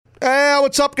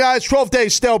what's up, guys? 12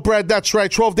 days stale bread. That's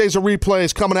right. 12 days of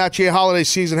replays coming at you. Holiday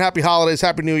season. Happy holidays.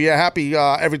 Happy New Year. Happy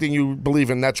everything you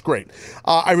believe in. That's great.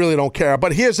 I really don't care.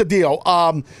 But here's the deal.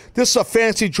 This is a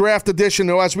fancy draft edition,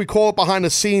 or as we call it behind the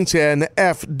scenes here, an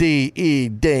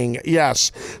FDE ding.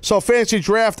 Yes. So fancy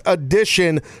draft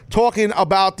edition talking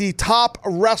about the top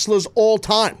wrestlers all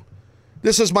time.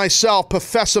 This is myself,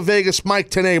 Professor Vegas, Mike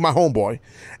Tenay, my homeboy,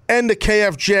 and the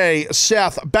KFJ,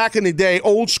 Seth, back in the day,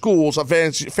 old schools of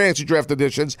fancy draft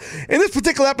editions. In this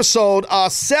particular episode,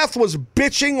 Seth was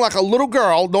bitching like a little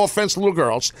girl, no offense to little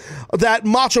girls, that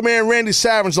Macho Man Randy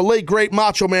Savage, the late great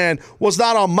Macho Man, was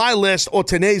not on my list or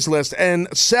Tenay's list, and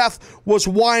Seth was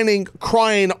whining,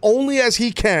 crying only as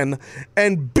he can,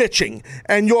 and bitching,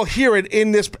 and you'll hear it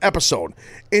in this episode.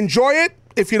 Enjoy it.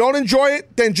 If you don't enjoy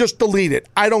it, then just delete it.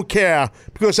 I don't care,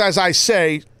 because as I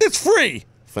say, it's free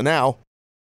for now.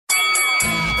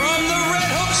 From the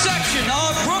Red Hook section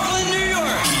of Brooklyn, New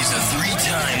York. He's a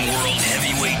three-time world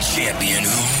heavyweight champion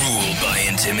who ruled by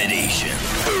intimidation.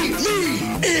 Beat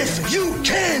me if you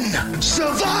can.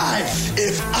 Survive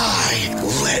if I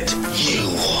let you.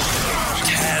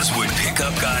 Taz would pick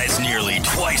up guys nearly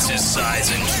twice his size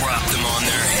and drop them on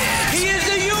their heads. He is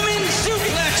the human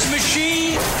suplex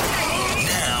machine.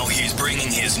 Now he's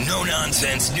bringing his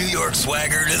no-nonsense New York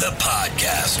swagger to the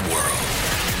podcast world.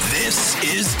 This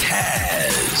is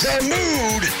Taz. The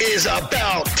mood is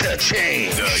about to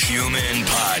change. The Human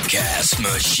Podcast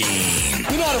Machine.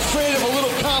 You're not afraid of a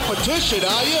little competition,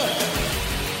 are you?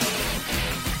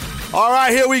 All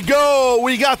right, here we go.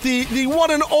 We got the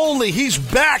one and only. He's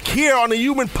back here on the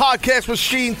Human Podcast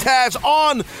Machine, Taz,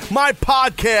 on my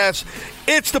podcast.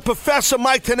 It's the Professor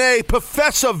Mike Tenay,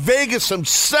 Professor Vegas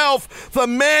himself, the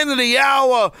man of the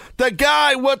hour, the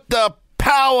guy with the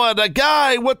power, the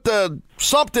guy with the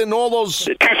something, all those...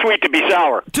 Too sweet to be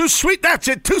sour. Too sweet, that's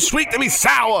it. Too sweet to be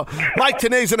sour. Mike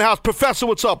Tenay's in the house. Professor,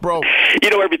 what's up, bro?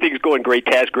 You know, everything's going great,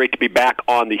 Taz. Great to be back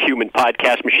on the Human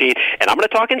Podcast Machine. And I'm going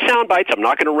to talk in sound bites. I'm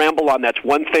not going to ramble on. That's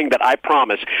one thing that I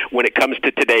promise when it comes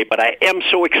to today. But I am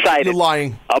so excited You're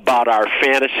lying. about our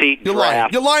fantasy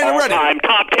draft. You're lying already. I'm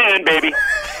top 10, baby.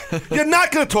 You're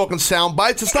not going to talk in sound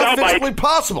bites. It's not physically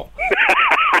possible.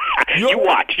 You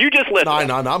watch. You just listen.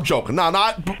 No, I'm joking. No,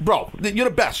 bro, you're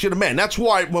the best. You're the man. That's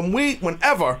why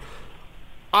whenever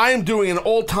I am doing an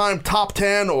all-time top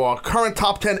 10 or current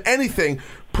top 10 anything,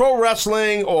 pro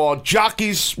wrestling or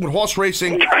jockeys with horse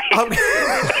racing, I'm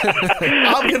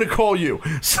going to call you.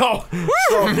 So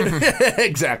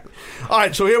exactly. All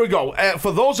right, so here we go.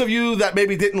 For those of you that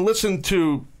maybe didn't listen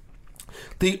to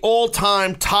the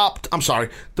all-time those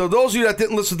of you that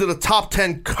didn't listen to the top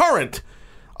 10 current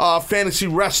fantasy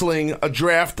wrestling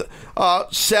draft,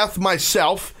 Seth,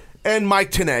 myself, and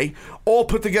Mike Tenay all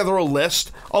put together a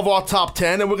list of our top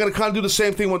 10, and we're going to kind of do the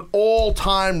same thing with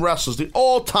all-time wrestlers, the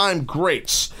all-time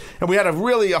greats. And we had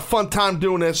a fun time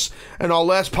doing this in our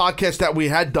last podcast that we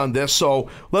had done this. So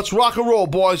let's rock and roll,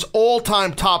 boys.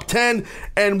 All-time top 10,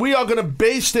 and we are going to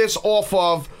base this off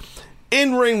of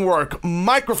in-ring work,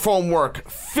 microphone work,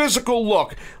 physical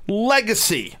look,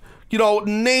 legacy,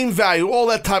 name value, all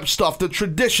that type of stuff, the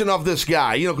tradition of this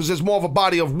guy, because there's more of a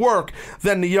body of work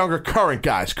than the younger current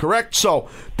guys, correct? So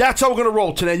that's how we're going to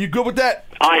roll today. You good with that?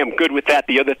 I am good with that.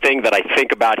 The other thing that I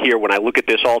think about here when I look at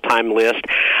this all-time list,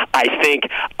 I think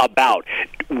about,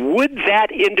 would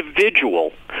that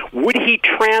individual, would he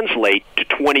translate to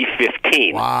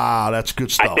 2015? Wow, that's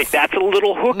good stuff. I think that's a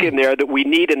little hook in there that we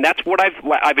need, and that's what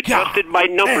I've adjusted my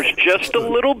numbers just a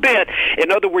little bit.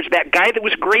 In other words, that guy that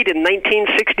was great in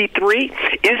 1963,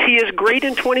 is he as great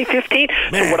in 2015?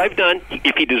 Man. So what I've done,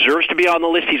 if he deserves to be on the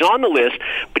list, he's on the list,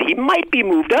 but he might be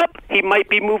moved up, he might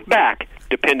be moved back,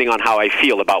 depending on how I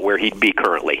feel about where he'd be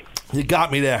currently. You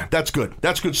got me there. That's good.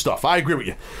 That's good stuff. I agree with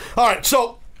you. All right,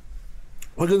 so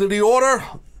we're going to do the order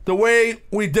the way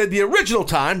we did the original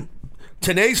time.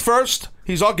 Tenay's first.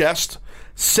 He's our guest.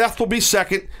 Seth will be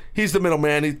second. He's the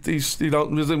middleman. He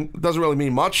doesn't really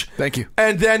mean much. Thank you.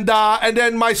 And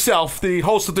then myself, the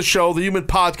host of the show, the Human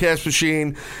Podcast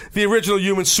Machine, the original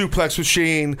Human Suplex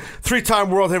Machine, 3-time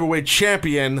World Heavyweight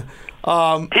Champion.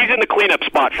 He's in the cleanup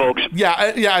spot, folks. Yeah.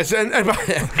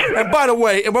 And by the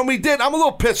way, when we did, I'm a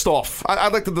little pissed off.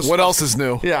 I'd like to discuss. What else is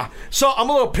new? Yeah. So I'm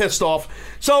a little pissed off.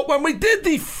 So when we did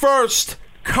the first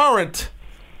current,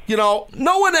 no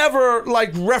one ever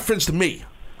referenced me,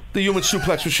 the Human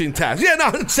Suplex Machine, Taz. Yeah,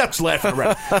 no, Seth's laughing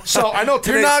already. So I know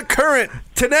today you're not current.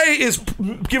 Tenay is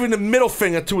giving the middle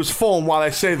finger to his phone while I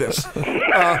say this.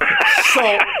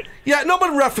 So Yeah,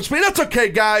 nobody referenced me. That's okay,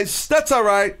 guys. That's all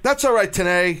right. That's all right,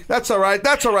 Tanae. That's all right.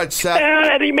 That's all right, Seth.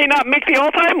 And he may not make the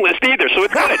all-time list either, so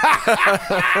it's good.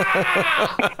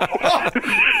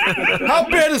 How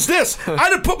bad is this? I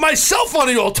didn't put myself on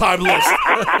the all-time list.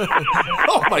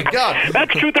 Oh, my God.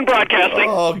 That's truth in broadcasting.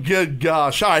 Oh, good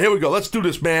gosh. All right, here we go. Let's do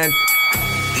this, man.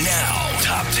 Now,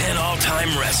 top 10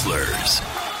 all-time wrestlers.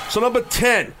 So, number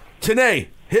 10, Tanae,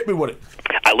 hit me with it.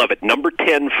 I love it. Number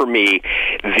 10 for me,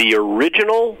 the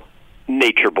original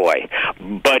Nature Boy,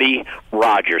 Buddy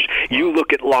Rogers. You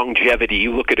look at longevity,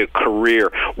 you look at a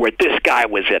career where this guy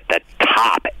was at the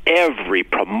top. Every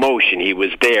promotion he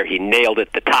was there, he nailed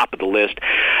it, the top of the list.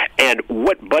 And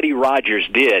what Buddy Rogers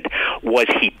did was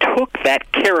he took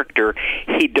that character,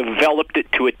 he developed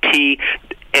it to a T,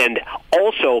 and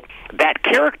also that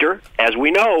character, as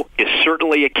we know, is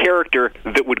certainly a character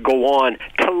that would go on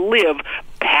to live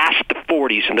past the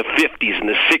 40s and the 50s and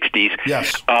the 60s,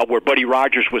 yes. Where Buddy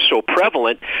Rogers was so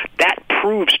prevalent. That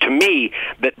proves to me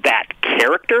that that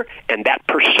character and that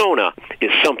persona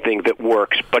is something that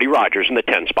works. Buddy Rogers in the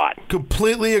 10 spot.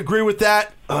 Completely agree with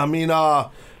that. I mean,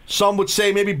 some would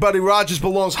say maybe Buddy Rogers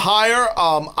belongs higher.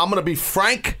 I'm going to be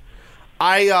frank.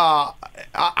 I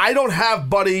don't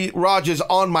have Buddy Rogers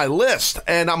on my list,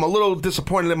 and I'm a little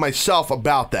disappointed in myself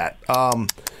about that.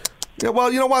 Yeah,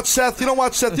 well, you know what, Seth? You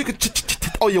can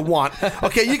all you want.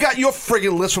 Okay, you got your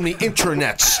friggin' list from the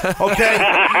internets. Okay?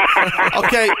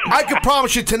 Okay, I can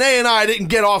promise you, Tanae and I didn't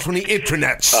get off from the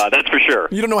internets. That's for sure.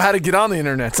 You don't know how to get on the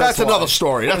internet. That's another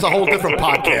story. That's a whole different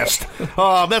podcast.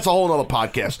 That's a whole other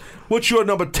podcast. What's your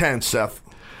number 10, Seth?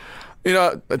 You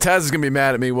know, Taz is going to be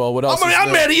mad at me. Well, what else?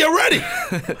 I'm mad at you already.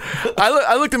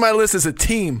 I looked at my list as a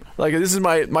team. Like, this is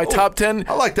my top 10.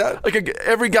 I like that. Like,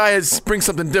 every guy brings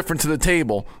something different to the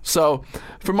table. So,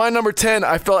 for my number 10,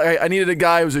 I felt I needed a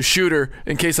guy who was a shooter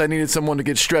in case I needed someone to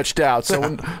get stretched out.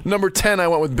 So, number 10, I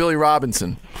went with Billy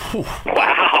Robinson.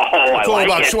 Wow. I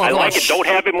like it. Don't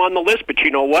have him on the list, but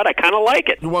you know what? I kind of like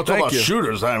it. You want to talk about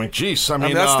shooters? I mean, jeez. I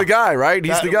mean, that's the guy, right?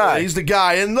 He's the guy. He's the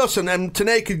guy. And listen, and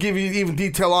Tanae could give you even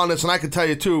detail on this, and I can tell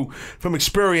you, too, from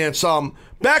experience.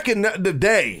 Back in the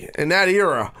day, in that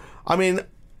era, I mean,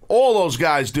 all those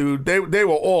guys, dude, they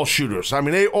were all shooters. I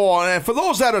mean, they all, and for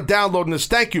those that are downloading this,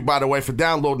 thank you, by the way, for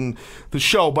downloading the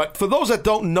show. But for those that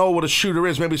don't know what a shooter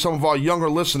is, maybe some of our younger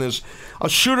listeners, a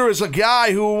shooter is a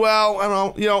guy who, well, I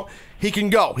don't know, you know, he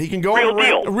can go. He can go real in the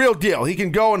deal. ring. Real deal. He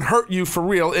can go and hurt you for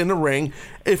real in the ring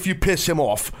if you piss him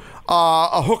off.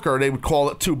 A hooker, they would call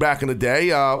it, too, back in the day.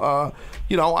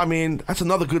 You know, I mean, that's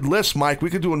another good list, Mike. We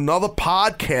could do another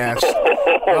podcast.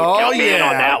 Oh, yeah,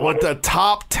 on that one. With the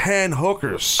top 10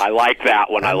 hookers. I like that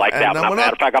one. I like that one. As a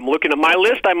matter of fact, I'm looking at my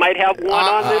list. I might have one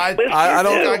on this list.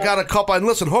 I got a couple. And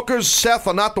listen, hookers, Seth,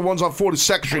 are not the ones on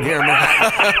 42nd Street here in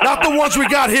Manhattan. Not the ones we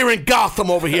got here in Gotham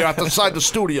over here outside the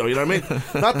studio. You know what I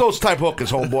mean? Not those type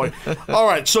hookers, homeboy. All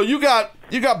right, so you got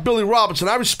Billy Robinson.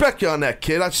 I respect you on that,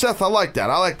 kid. Seth, I like that.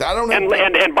 I don't know.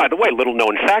 And by the way, little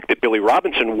known fact that Billy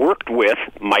Robinson worked with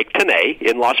Mike Tenay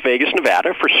in Las Vegas,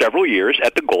 Nevada for several years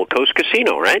at the Gold Coast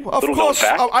Casino, right? Of course.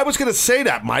 I was going to say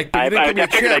that, Mike, but you didn't give me a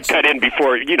figured chance. I'd cut in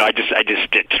before, you know, I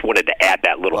just wanted to add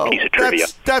that little piece of trivia.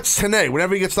 That's Tenay.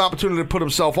 Whenever he gets the opportunity to put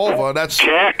himself over, that's...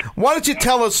 Check. Why don't you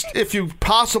tell us, if you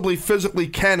possibly physically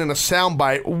can in a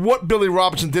soundbite, what Billy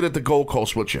Robinson did at the Gold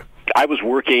Coast with you? I was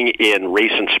working in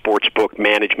race and sportsbook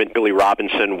management. Billy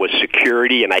Robinson was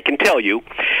security, and I can tell you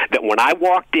that when I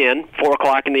walked in 4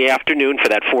 o'clock in the afternoon for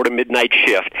that 4 to midnight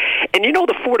shift, and you know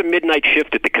the 4 to midnight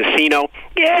shift at the casino,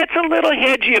 yeah, it's a little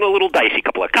hedgy and a little dicey.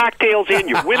 Couple of cocktails in,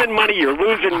 you're winning money, you're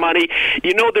losing money.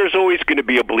 You know there's always going to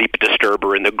be a bleep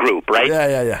disturber in the group, right?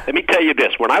 Yeah. Let me tell you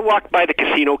this. When I walked by the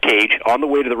casino cage on the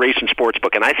way to the race and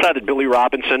sportsbook, and I saw that Billy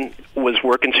Robinson was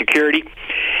working security,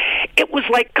 it was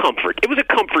like comfort. It was a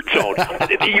comfort zone.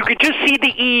 You could just see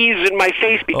the ease in my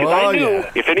face because I knew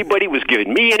if anybody was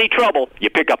giving me any trouble,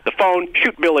 you pick up the phone,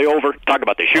 shoot Billy over, talk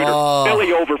about the shooter,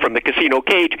 Billy over from the casino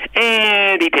cage,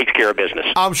 and he takes care of business.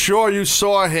 I'm sure you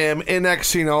saw him in that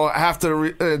casino have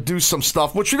to do some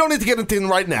stuff, which we don't need to get into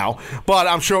right now, but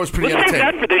I'm sure it was pretty entertaining.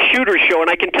 Let's save that for the shooter show,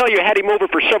 and I can tell you I had him over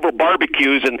for several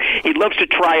barbecues, and he loves to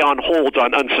try on holds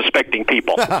on unsuspecting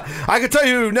people. I can tell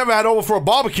you who never had over for a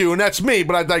barbecue, and that's me,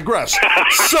 but I digress.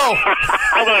 So...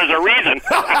 Although there's a reason.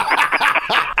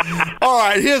 All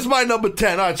right, here's my number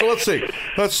 10. All right, so let's see.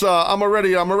 I'm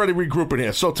already regrouping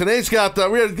here. So Tanae's got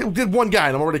we did one guy,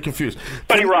 and I'm already confused.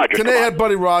 Buddy Rogers. Tanae had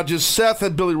Buddy Rogers. Seth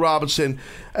had Billy Robinson,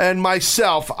 and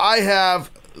myself, I have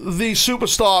the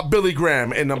superstar Billy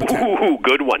Graham in number 10. Ooh,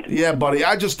 good one. Yeah, buddy.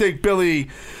 I just think Billy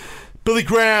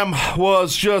Graham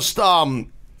was just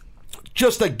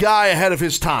a guy ahead of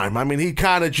his time. I mean, he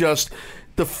kind of just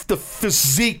the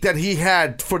physique that he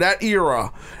had for that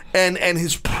era, and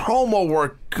his promo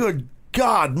work, good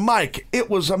God, Mike, it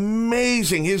was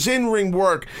amazing. His in-ring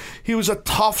work, he was a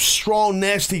tough, strong,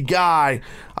 nasty guy.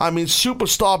 I mean,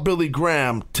 superstar Billy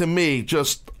Graham, to me,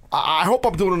 just, I hope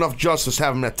I'm doing enough justice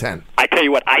having him at 10. I tell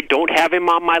you what, I don't have him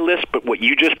on my list, but what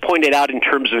you just pointed out in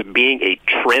terms of being a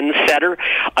trendsetter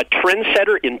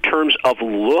in terms of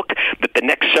look that the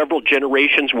next several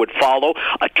generations would follow,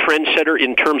 a trendsetter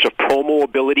in terms of promo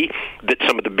ability that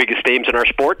some of the biggest names in our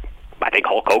sport, I think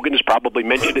Hulk Hogan has probably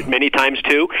mentioned it many times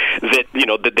too, that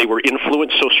that they were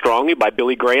influenced so strongly by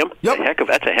Billy Graham. Yep.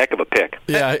 That's a heck of a pick.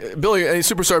 Yeah,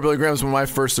 Superstar Billy Graham was one of my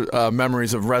first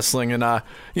memories of wrestling, and I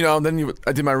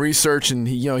did my research, and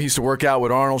he used to work out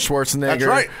with Arnold Schwarzenegger. That's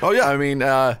right. Oh yeah. I mean,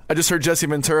 I just heard Jesse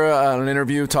Ventura on an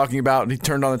interview talking about, and he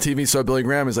turned on the TV, saw Billy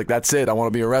Graham. He's like, "That's it. I want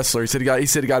to be a wrestler." He said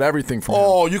he got everything from him.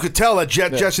 Oh, you could tell that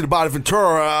Jesse the Body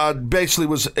Ventura basically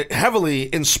was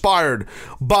heavily inspired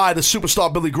by the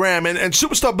Superstar Billy Graham. And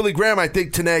Superstar Billy Graham, I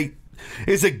think, today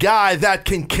is a guy that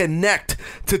can connect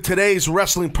to today's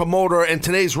wrestling promoter and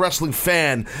today's wrestling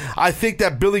fan. I think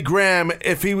that Billy Graham,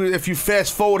 if you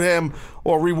fast forward him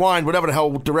or rewind, whatever the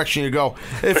hell direction you go,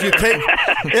 if you take...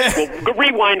 Well,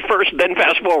 rewind first, then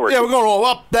fast forward. Yeah, we're going all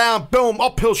up, down, boom,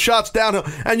 uphill shots, downhill.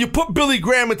 And you put Billy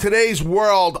Graham in today's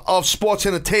world of sports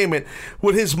entertainment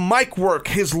with his mic work,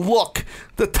 his look,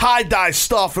 the tie-dye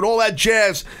stuff, and all that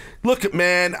jazz. Look at,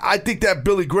 man, I think that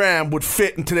Billy Graham would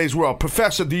fit in today's world.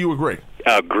 Professor, do you agree?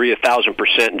 Agree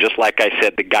 1,000%. And just like I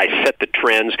said, the guy set the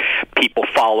trends. People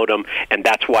followed him, and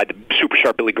that's why the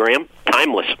Superstar Billy Graham,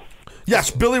 timeless. Yes,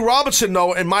 Billy Robinson,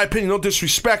 though, in my opinion, no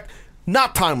disrespect,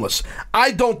 not timeless.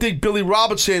 I don't think Billy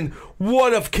Robinson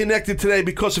would have connected today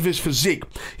because of his physique.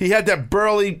 He had that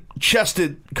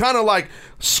burly-chested, kind of like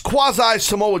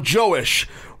quasi-Samoa Joe-ish,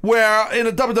 where in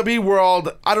the WWE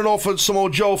world, I don't know if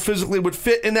Samoa Joe physically would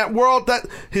fit in that world. That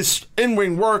his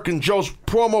in-ring work and Joe's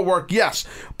promo work, yes.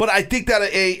 But I think that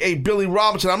a Billy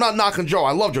Robinson, I'm not knocking Joe.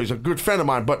 I love Joe. He's a good friend of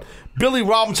mine. But Billy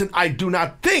Robinson, I do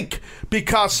not think,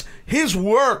 because his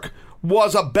work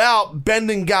was about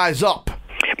bending guys up.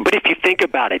 But if you think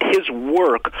about it, his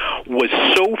work was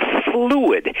so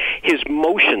fluid, his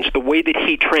motions, the way that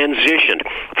he transitioned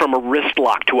from a wrist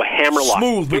lock to a hammer lock.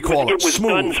 Smooth, we call it. It was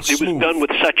done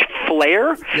with such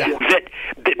flair that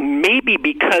maybe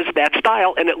because that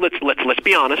style, and let's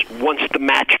be honest, once the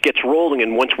match gets rolling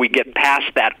and once we get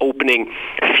past that opening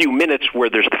few minutes where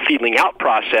there's the feeling out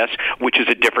process, which is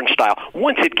a different style,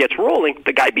 once it gets rolling,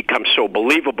 the guy becomes so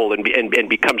believable and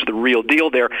becomes the real deal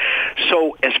there.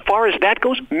 So as far as that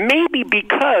goes, maybe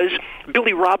because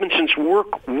Billy Robinson's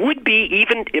work would be,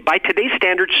 even by today's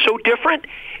standards, so different,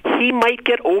 he might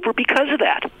get over because of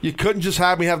that. You couldn't just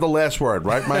have me have the last word,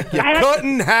 right, Mike? You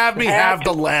couldn't have me have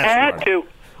the last word. Had to.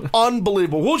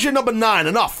 Unbelievable. Who's your number 9?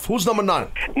 Enough. Who's number 9?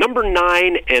 Number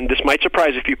 9, and this might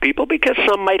surprise a few people because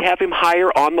some might have him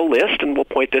higher on the list, and we'll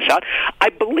point this out. I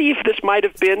believe this might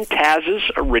have been Taz's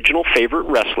original favorite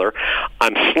wrestler.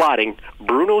 I'm slotting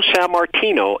Bruno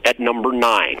Sammartino at number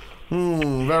 9.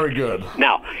 Very good.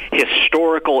 Now,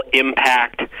 historical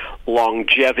impact,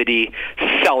 longevity,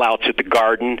 sellouts at the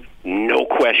Garden, no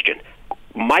question.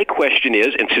 My question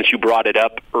is, and since you brought it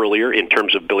up earlier in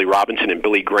terms of Billy Robinson and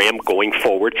Billy Graham going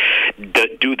forward,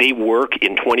 do they work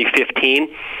in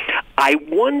 2015? I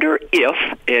wonder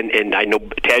if, and I know,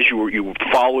 Taz, you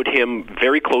followed him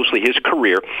very closely, his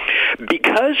career,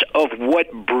 because of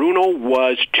what Bruno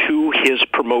was to his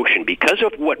promotion, because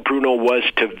of what Bruno was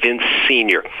to Vince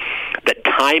Sr., the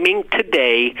timing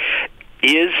today,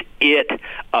 is it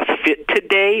a fit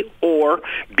today, or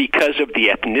because of the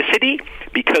ethnicity,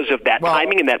 because of that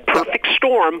timing and that perfect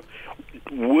storm,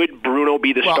 would Bruno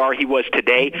be the star he was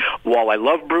today? While I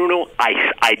love Bruno,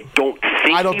 I don't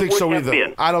think so either.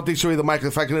 Been. I don't think so either, Michael.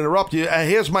 If I can interrupt you,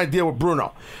 here's my deal with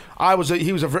Bruno.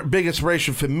 He was a big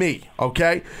inspiration for me.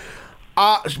 Okay.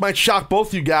 It might shock both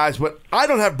of you guys, but I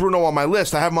don't have Bruno on my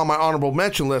list. I have him on my honorable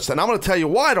mention list, and I'm going to tell you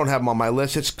why I don't have him on my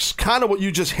list. It's kind of what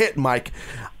you just hit, Mike.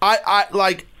 I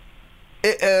like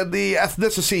the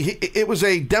ethnicity. It was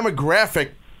a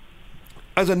demographic.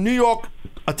 As a New York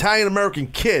Italian-American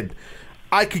kid,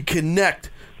 I could connect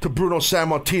to Bruno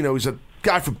Sammartino. He's a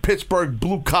guy from Pittsburgh,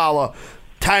 blue-collar,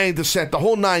 Italian descent, the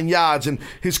whole 9 yards, and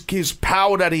his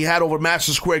power that he had over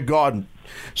Madison Square Garden.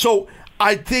 So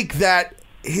I think that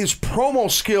his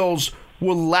promo skills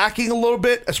were lacking a little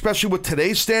bit, especially with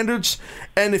today's standards.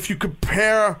 And if you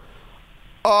compare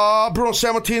Bruno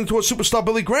Sammartino to a superstar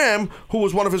Billy Graham, who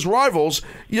was one of his rivals,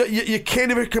 you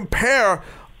can't even compare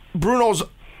Bruno's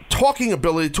talking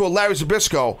ability to a Larry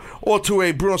Zbyszko or to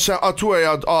a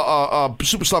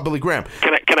superstar Billy Graham.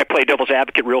 Can I play devil's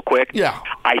advocate real quick? Yeah.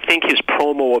 I think his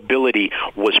promo ability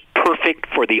was perfect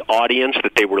for the audience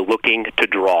that they were looking to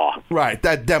draw. Right,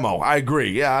 that demo. I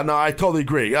agree. Yeah, no, I totally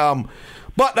agree.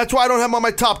 But that's why I don't have him on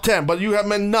my top 10, but you have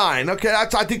him in 9. Okay,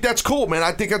 I think that's cool, man.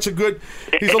 I think that's a good...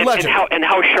 He's a legend. And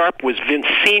how sharp was Vince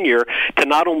Sr. to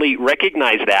not only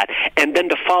recognize that, and then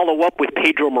to follow up with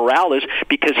Pedro Morales,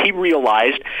 because he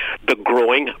realized the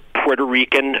growing Puerto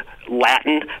Rican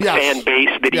Latin fan base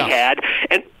that he had,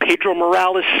 and Pedro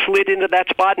Morales slid into that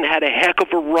spot and had a heck of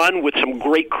a run with some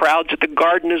great crowds at the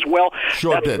Garden as well.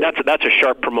 Did. That's a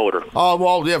sharp promoper. Oh,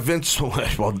 well, yeah, Vince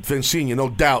Senior, no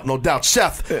doubt.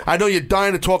 Seth, I know you're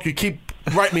dying to talk. You keep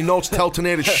writing me notes, tell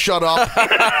Tenay to shut up.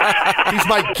 He's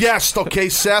my guest, okay,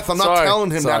 Seth? I'm not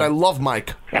telling him that. I love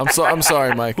Mike. I'm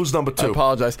sorry, Mike. Who's number 2? I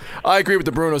apologize. I agree with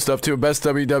the Bruno stuff, too. Best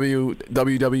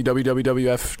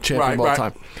WWF champion of all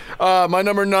time. My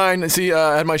number 9, I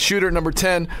had my shooter at number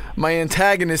 10. My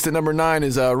antagonist at number 9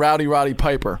 is Roddy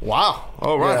Piper. Wow.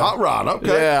 All right, Hot Rod. Okay.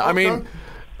 Yeah, okay. I mean...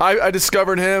 I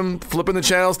discovered him flipping the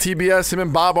channels, TBS, him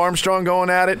and Bob Armstrong going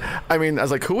at it. I mean, I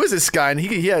was like, who is this guy? And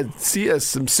he has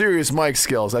some serious mic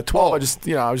skills. At 12, I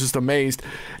was just amazed.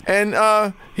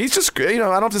 And he's just, I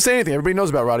don't have to say anything. Everybody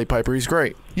knows about Roddy Piper. He's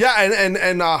great. Yeah,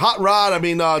 and Hot Rod, I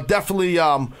mean, definitely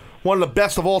one of the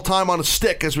best of all time on a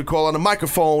stick, as we call it, on a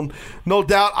microphone. No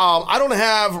doubt. I don't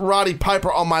have Roddy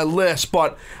Piper on my list,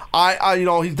 but I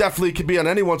he definitely could be on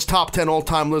anyone's top 10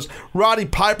 all-time list. Roddy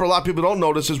Piper, a lot of people don't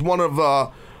know this, is one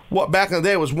of what back in the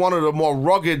day was one of the more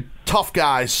rugged, tough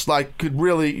guys. Like could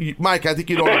really, Mike. I think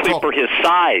you know. Especially for his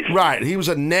size. Right, he was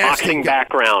a nasty boxing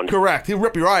background. Correct. He'd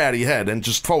rip your eye out of your head and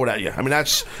just throw it at you. I mean,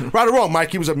 that's right or wrong,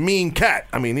 Mike. He was a mean cat.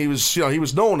 I mean, he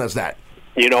was known as that.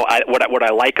 You know, what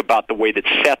I like about the way that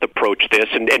Seth approached this,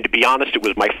 and to be honest, it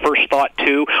was my first thought,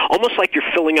 too, almost like you're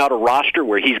filling out a roster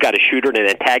where he's got a shooter and an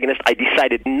antagonist. I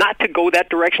decided not to go that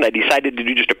direction. I decided to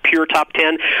do just a pure top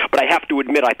 10, but I have to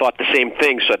admit I thought the same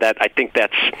thing, so that I think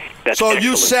that's So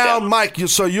you sound, Mike,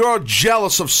 so you're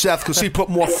jealous of Seth because he put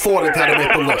more thought into how to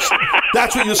make the list.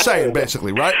 That's what you're saying,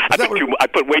 basically, right? I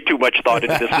put way too much thought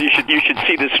into this. You should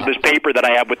see this paper that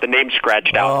I have with the name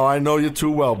scratched out. Oh, I know you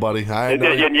too well, buddy. And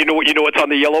you know what's on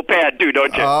the yellow pad too,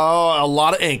 don't you? Oh, a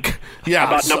lot of ink.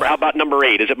 Yeah. How about number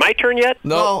 8? Is it my turn yet?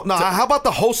 No. How about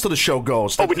the host of the show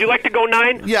goes? Oh, would you like to go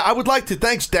 9? Yeah, I would like to.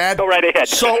 Thanks, Dad. Go right ahead.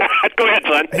 So go ahead,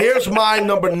 son. Here's my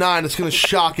number 9. It's going to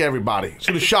shock everybody. It's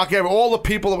going to shock all the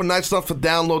people that were nice enough to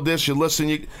download this. You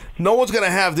listen. No one's going to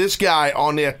have this guy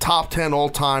on their top 10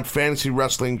 all-time fantasy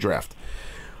wrestling draft.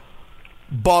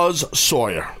 Buzz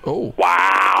Sawyer. Oh.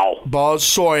 Wow. Buzz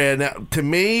Sawyer. Now, to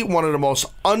me, one of the most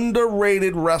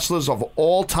underrated wrestlers of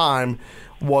all time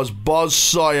was Buzz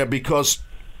Sawyer because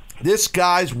this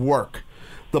guy's work,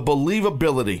 the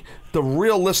believability, the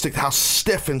realistic, how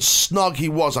stiff and snug he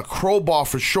was, a crowbar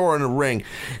for sure in the ring,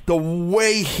 the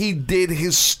way he did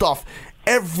his stuff,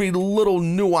 every little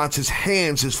nuance, his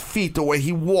hands, his feet, the way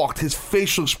he walked, his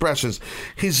facial expressions,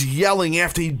 his yelling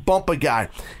after he'd bump a guy,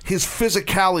 his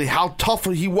physicality, how tough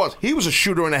he was. He was a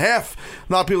shooter and a half.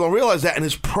 A lot of people don't realize that. And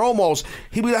his promos,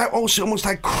 he would almost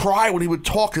like cry when he would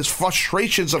talk, his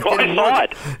frustrations of getting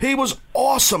work. He was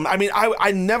awesome. I mean,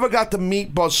 I never got to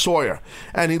meet Buzz Sawyer,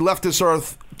 and he left this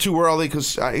earth too early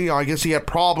because, I guess he had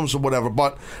problems or whatever.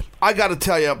 But I got to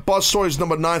tell you, Buzz Sawyer's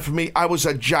number 9 for me. I was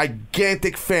a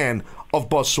gigantic fan of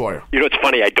Buzz Sawyer. You know, it's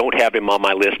funny, I don't have him on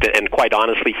my list, and quite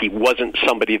honestly, he wasn't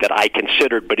somebody that I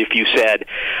considered, but if you said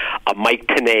a Mike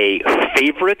Tenay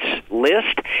favorites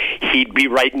list, he'd be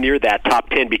right near that top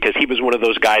 10 because he was one of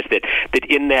those guys that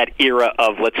in that era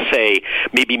of, let's say,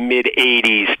 maybe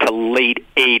mid-'80s to late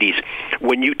 80s,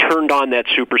 when you turned on that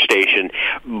Superstation,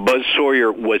 Buzz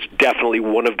Sawyer was definitely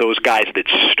one of those guys that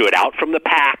stood out from the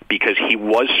pack because he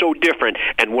was so different,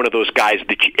 and one of those guys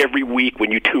that every week when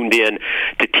you tuned in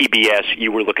to TBS,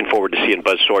 you were looking forward to seeing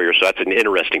Buzz Sawyer, so that's an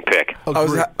interesting pick.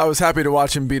 I was happy to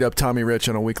watch him beat up Tommy Rich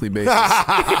on a weekly basis.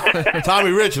 Tommy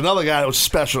Rich, another guy that was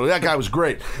special. That guy was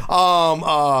great.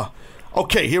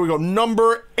 Okay, here we go.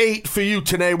 Number 8 for you,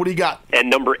 Tenay. What do you got? And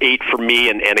number 8 for me,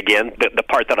 and again, the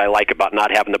part that I like about not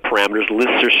having the parameters,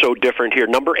 lists are so different here.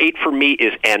 Number 8 for me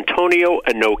is Antonio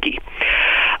Inoki.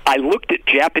 I looked at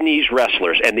Japanese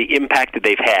wrestlers and the impact that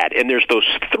they've had, and there's those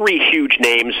 3 huge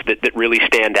names that really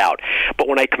stand out. But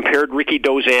when I compared Ricky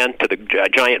Dozan to the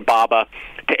Giant Baba,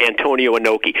 to Antonio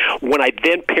Inoki. When I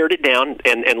then pared it down,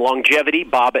 and longevity,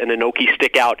 Baba and Inoki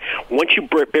stick out. Once you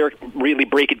really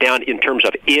break it down in terms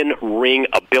of in-ring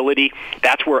ability,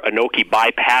 that's where where Inoki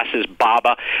bypasses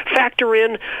Baba. Factor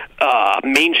in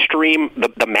mainstream,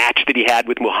 the match that he had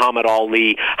with Muhammad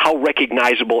Ali, how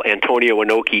recognizable Antonio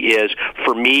Inoki is.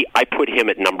 For me, I put him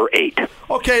at number 8.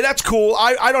 Okay, that's cool.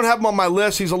 I don't have him on my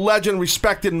list. He's a legend,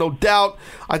 respected, no doubt.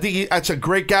 I think that's a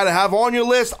great guy to have on your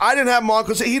list. I didn't have him on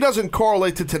because he doesn't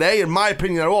correlate to today, in my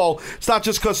opinion, at all. It's not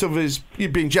just because of his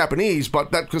being Japanese,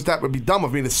 but because that would be dumb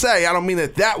of me to say. I don't mean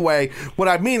it that way. What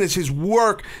I mean is his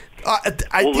work.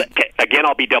 Again,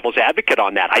 I'll be devil's advocate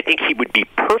on that. I think he would be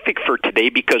perfect for today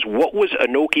because what was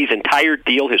Inoki's entire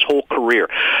deal his whole career?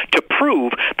 To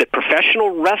prove that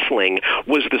professional wrestling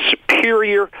was the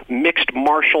superior mixed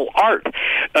martial art.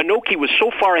 Inoki was so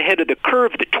far ahead of the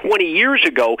curve that 20 years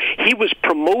ago he was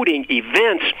promoting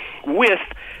events with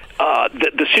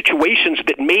the situations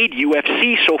that made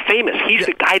UFC so famous. He's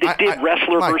the guy that did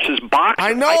wrestler versus boxer.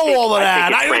 I know all of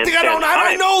that. I don't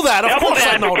know that. Of course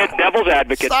I know that. Devil's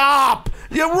advocate. Stop.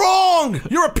 You're wrong.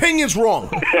 Your opinion's wrong.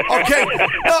 Okay?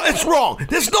 It's wrong.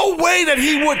 There's no way that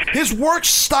he would. His work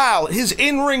style, his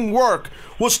in-ring work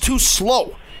was too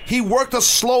slow. He worked a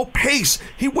slow pace.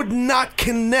 He would not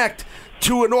connect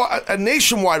to a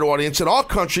nationwide audience in our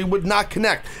country, would not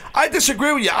connect. I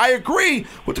disagree with you. I agree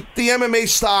with the MMA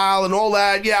style and all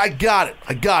that. Yeah, I got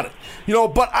it. You know,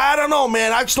 but I don't know,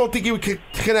 man. I just don't think he would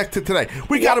connect to today.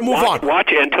 We got to move on.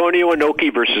 Watch Antonio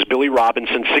Inoki versus Billy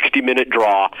Robinson, 60-minute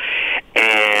draw,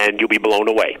 and you'll be blown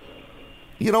away.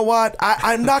 You know what?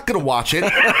 I'm not going to watch it,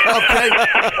 okay?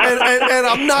 And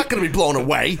I'm not going to be blown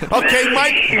away, okay,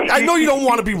 Mike? I know you don't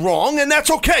want to be wrong, and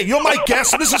that's okay. You're my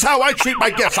guest, and this is how I treat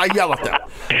my guests. I yell at them.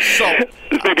 So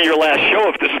this may be your last show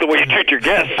if this is the way you treat your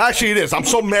guests. Actually, it is. I'm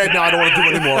so mad now I don't want to do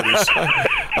any more of this. All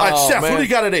right, Seth, man. what do you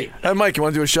got at 8? Hey, Mike, you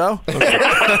want to do a show?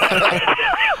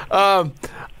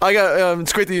 I got.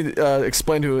 It's great that you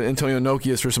explained who Antonio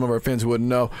Inoki is for some of our fans who wouldn't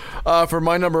know. For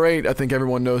my number 8, I think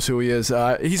everyone knows who he is.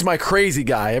 He's my crazy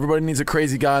guy. Everybody needs a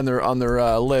crazy guy on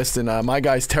their list, and my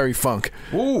guy's Terry Funk.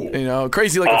 Ooh. You know,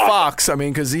 crazy like a fox. I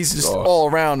mean, because he's just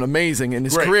all around amazing in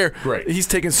his career. Great. He's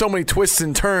taken so many twists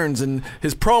and turns, and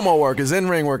his promo work, his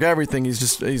in-ring work, everything.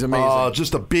 He's amazing. Oh,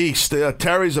 just a beast.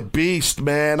 Terry's a beast,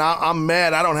 man. I'm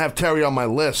mad. I don't have Terry on my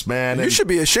list, man. You should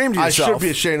be ashamed of yourself. I should be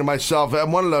ashamed of myself.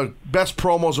 I'm one of the best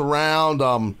promos around.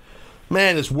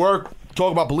 Man, his work.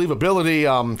 Talk about believability.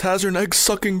 Taz, an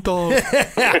egg-sucking dog.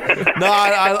 No,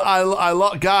 I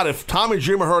love. God, if Tommy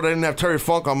Dreamer heard I didn't have Terry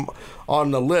Funk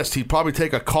on the list, he'd probably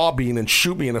take a carbine and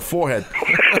shoot me in the forehead.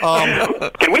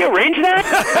 Can we arrange that?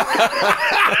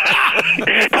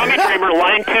 Tommy Dreamer,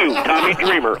 line 2. Tommy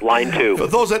Dreamer, line 2. For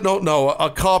those that don't know, a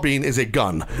carbine is a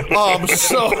gun. All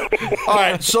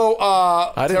right.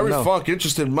 So, Terry Funk,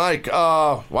 interested, Mike.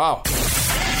 Wow.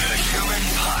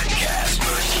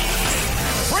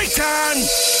 Break time!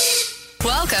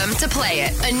 Welcome to Play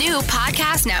It, a new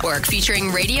podcast network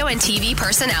featuring radio and TV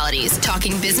personalities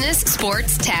talking business,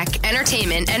 sports, tech,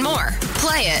 entertainment, and more.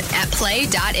 Play it at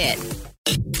play.it.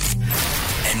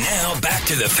 And now back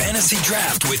to the Fantasy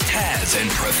Draft with Taz and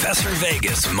Professor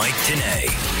Vegas, Mike Tenay.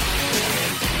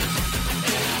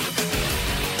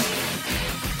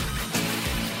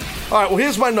 All right, well,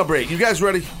 here's my number 8. You guys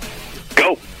ready?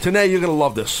 Go. Tenay, you're going to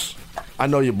love this. I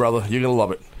know you, brother. You're going to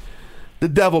love it. The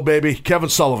devil, baby. Kevin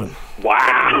Sullivan.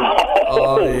 Wow.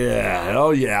 Oh,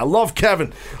 yeah. I love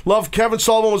Kevin. Kevin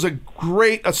Sullivan was a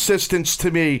great assistance to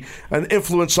me, an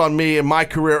influence on me in my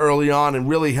career early on, and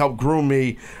really helped groom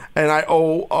me, and I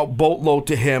owe a boatload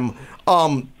to him.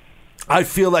 I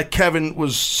feel like Kevin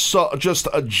was just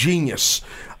a genius.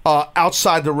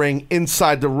 Outside the ring,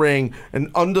 inside the ring, an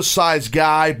undersized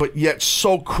guy, but yet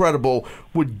so credible,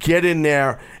 would get in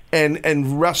there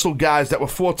and wrestle guys that were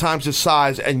 4 times his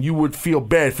size, and you would feel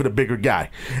bad for the bigger guy.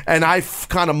 And I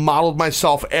kind of modeled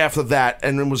myself after that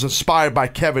and was inspired by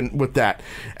Kevin with that.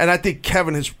 And I think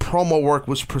Kevin, his promo work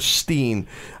was pristine.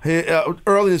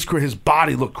 Early in his career, his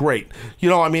body looked great. You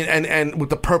know what I mean? And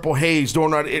with the purple haze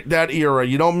during that era,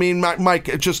 you know what I mean, Mike?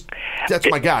 That's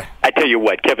my guy. I tell you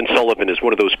what, Kevin Sullivan is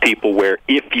one of those people where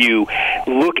if you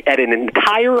look at an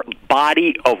entire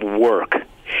body of work,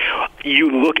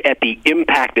 you look at the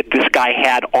impact that this guy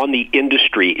had on the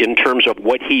industry in terms of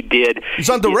what he did. He's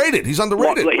underrated. He's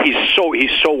underrated. Well,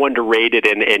 he's so underrated,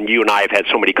 and you and I have had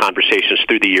so many conversations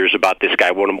through the years about this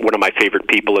guy. One of my favorite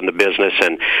people in the business,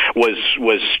 and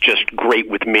was just great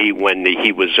with me when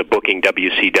he was booking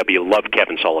WCW. Love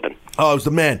Kevin Sullivan. Oh, he was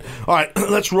the man. All right,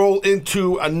 let's roll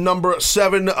into number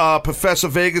 7. Professor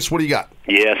Vegas, what do you got?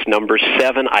 Yes, number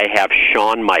 7, I have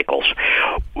Shawn Michaels.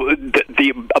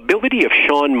 the ability of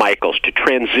Shawn Michaels to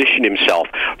transition himself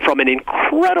from an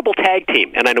incredible tag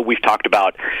team, and I know we've talking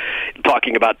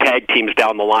about tag teams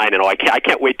down the line, and I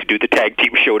can't wait to do the tag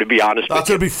team show, to be honest. That's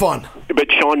going to be fun.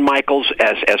 But Shawn Michaels,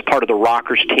 as part of the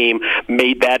Rockers team,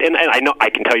 made that, and I know I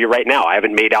can tell you right now, I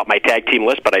haven't made out my tag team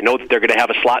list, but I know that they're going to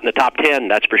have a slot in the top 10.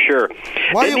 That's for sure.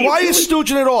 Why are you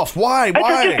stooging it off? Why?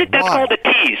 That's called a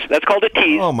tease. That's called a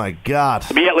tease. Oh my God!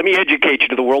 Let me educate you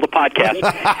to the world of podcasts.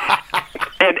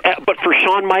 But for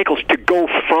Shawn Michaels to go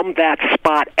from that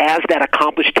spot as that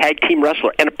accomplished tag team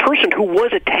wrestler, and a person who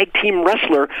was a tag team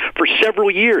wrestler for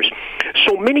several years,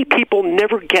 so many people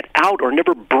never get out or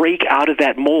never break out of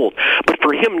that mold. But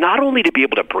for him, not only to be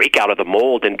able to break out of the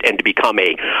mold and to become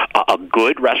a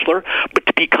good wrestler, but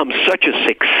to become such a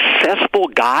successful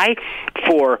guy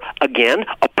for, again,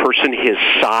 a person his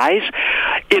size,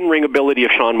 in-ring ability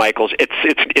of Shawn Michaels,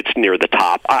 it's near the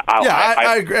top.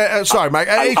 I agree. Sorry, Mike.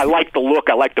 I like the look.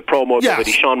 I like the promo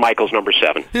ability. Yes. Shawn Michaels, number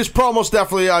 7. His promos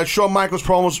definitely. Shawn Michaels'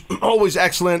 promos always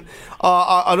excellent.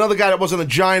 Another guy that wasn't a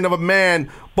giant of a man,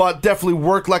 but definitely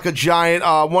worked like a giant.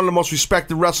 One of the most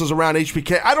respected wrestlers around,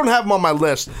 HBK. I don't have him on my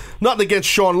list. Nothing against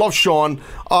Shawn. Love Shawn.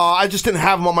 I just didn't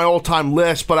have him on my all-time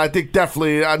list, but I think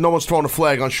definitely no one's throwing a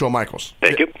flag on Shawn Michaels.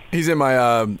 Thank you. He's in my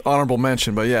honorable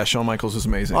mention, but yeah, Shawn Michaels is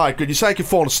amazing. All right, good. You sound like you're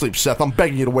falling asleep, Seth. I'm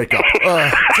begging you to wake up.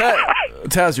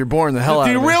 Taz, you're boring the hell out of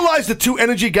me. Do you realize the two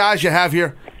energy guys you have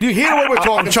here? Do you hear the way we're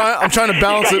talking? I'm trying to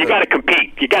balance it. You got to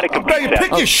compete. You got to compete.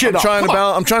 Pick your shit up.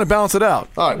 I'm trying to balance it out.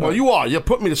 All right, well, you are. You're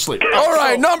putting me to sleep. All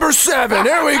right, number 7.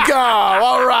 Here we go.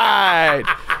 All right.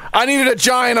 I needed a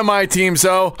giant on my team,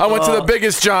 so I went to the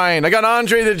biggest giant. I got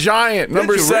Andre the Giant,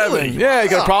 number 7. Really? Yeah, you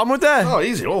got a problem with that? Oh,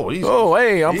 easy. Easy. Oh,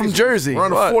 hey, I'm from Jersey. We're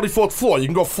on the 44th floor. You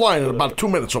can go flying in about 2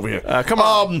 minutes over here. Come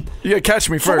on. You got to catch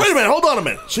me So first. wait a minute. Hold on a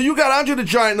minute. So you got Andre the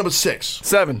Giant, number 6.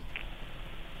 7.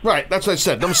 Right, that's what I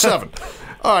said. Number 7.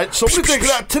 All right, so what do you think of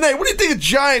that today? What do you think of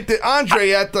Giant Andre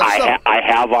at the 7? I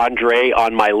have Andre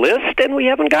on my list, and we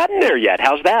haven't gotten there yet.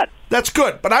 How's that? That's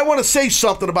good, but I want to say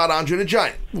something about Andre the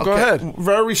Giant. Okay? Go ahead.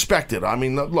 Very respected. I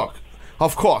mean, look,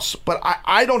 of course, but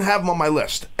I don't have him on my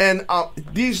list, and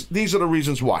these are the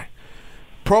reasons why.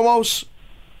 Promos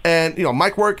and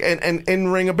mic work and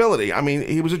in-ring ability. I mean,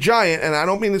 he was a giant, and I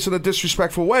don't mean this in a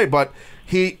disrespectful way, but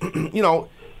he,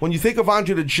 when you think of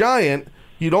Andre the Giant,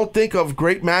 you don't think of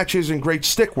great matches and great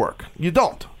stick work. You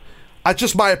don't. That's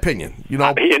just my opinion,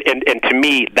 And to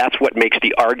me, that's what makes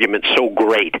the argument so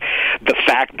great. The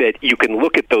fact that you can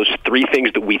look at those 3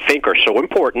 things that we think are so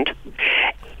important,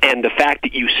 and the fact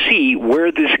that you see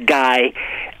where this guy,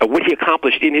 what he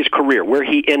accomplished in his career, where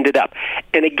he ended up.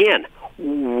 And again,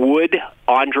 would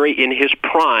Andre in his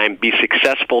prime be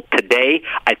successful today?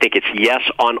 I think it's yes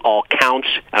on all counts,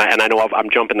 and I know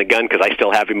I'm jumping the gun because I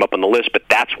still have him up on the list, but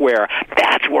that's where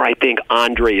I think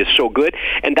Andre is so good,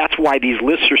 and that's why these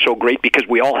lists are so great, because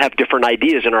we all have different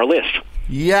ideas in our list.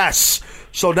 Yes.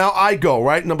 So now I go,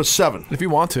 right? Number 7. If you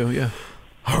want to, yeah.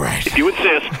 All right. If you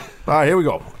insist. All right, here we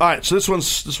go. All right, so this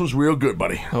one's real good,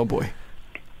 buddy. Oh, boy.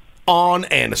 Arn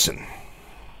Anderson.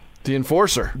 The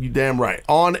Enforcer. You damn right.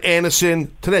 Arn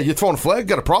Anderson. Today, you throwing a flag?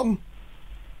 Got a problem?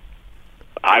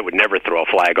 I would never throw a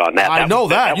flag on that. I know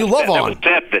that. You love Arn.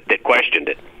 That was Seth that questioned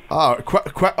it.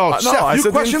 Seth, I you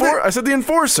said questioned it? I said the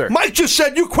Enforcer. Mike just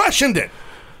said you questioned it.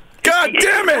 God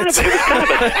damn it!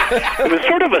 It was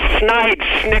sort of a snide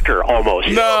snicker almost.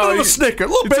 No, a snicker.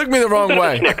 You took me the wrong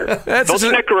way. Don't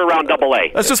snicker around AA.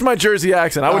 That's just my Jersey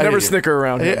accent. I would never snicker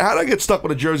around here. How did I get stuck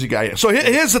with a Jersey guy here? So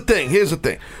here's the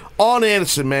thing. Arn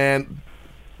Anderson, man.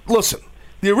 Listen,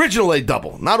 the original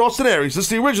A-double, not Austin Aries. This is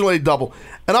the original A-double.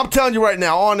 And I'm telling you right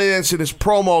now, Arn Anderson, his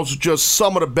promos are just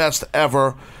some of the best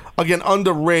ever. Again,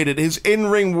 underrated. His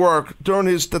in-ring work during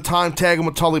the time tagging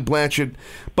with Tully Blanchard,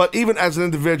 but even as an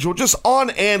individual, just Arn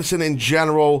Anderson in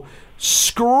general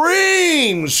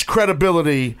screams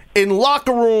credibility in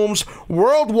locker rooms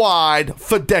worldwide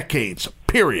for decades,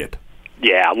 period.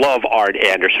 Yeah, I love Arn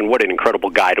Anderson. What an incredible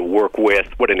guy to work with.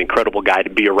 What an incredible guy to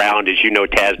be around, as you know,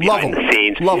 Taz, behind the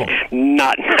scenes. Love him.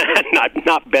 Not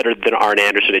better than Arn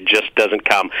Anderson. It just doesn't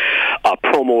come.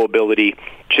 Promo ability,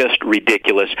 just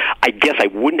ridiculous. I guess I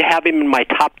wouldn't have him in my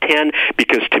top 10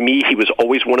 because to me he was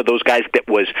always one of those guys that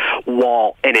was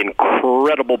an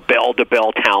incredible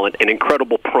bell-to-bell talent, an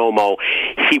incredible promo.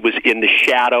 He was in the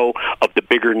shadow of the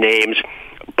bigger names.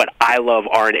 But I love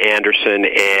Arn Anderson,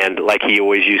 and like he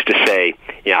always used to say,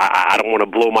 I don't want to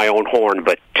blow my own horn,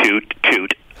 but toot,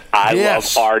 toot. I love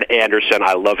Arn Anderson.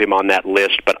 I love him on that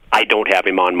list, but I don't have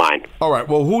him on mine. All right.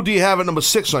 Well, who do you have at number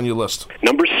 6 on your list?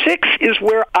 Number 6 is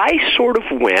where I sort of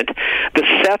went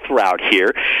the Seth route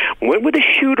here. Went with a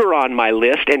shooter on my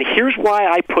list, and here's why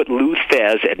I put Lou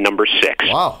Thesz at number 6.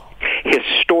 Wow.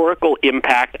 historical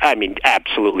impact, I mean,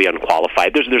 absolutely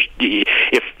unqualified.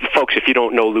 If you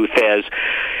don't know Lou Thesz,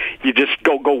 you just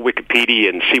go Wikipedia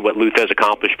and see what Lou Thesz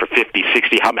accomplished for 50,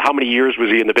 60. How many years was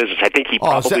he in the business? I think he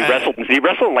probably wrestled. Did he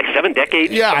wrestle in like 7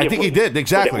 decades? Yeah, I think he did.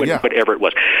 Exactly. Whatever it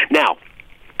was. Now,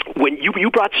 when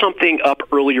you brought something up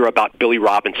earlier about Billy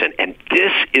Robinson, and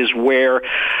this is where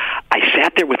I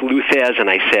sat there with Lou Thesz and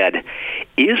I said,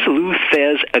 is Lou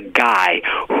Thesz a guy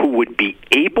who would be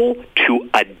able to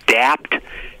adapt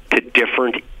to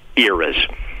different eras?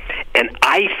 And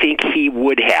I think he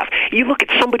would have. You look at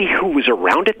somebody who was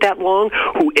around it that long,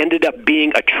 who ended up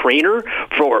being a trainer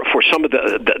for some of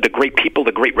the great people,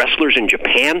 the great wrestlers in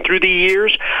Japan through the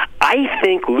years. I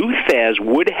think Lou Thesz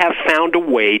would have found a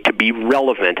way to be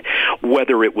relevant,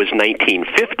 whether it was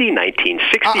 1950,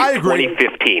 1960, I agree.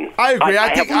 2015. I agree.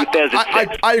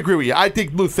 I agree with you. I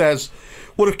think Lou Thesz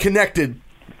would have connected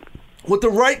with the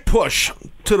right push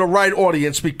to the right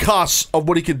audience because of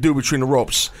what he could do between the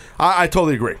ropes. I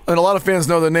totally agree. And a lot of fans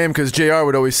know the name because JR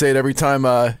would always say it every time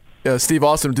Steve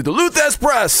Austin did the Lou Thesz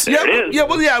press.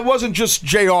 It wasn't just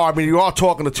JR. I mean, you are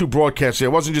talking to two broadcasters here.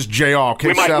 It wasn't just JR. Okay,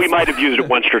 we might have used it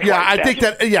once or twice. Yeah, I think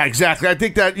that. Yeah, exactly. I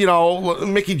think that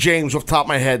Mickey James, off the top of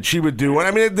my head, she would do. And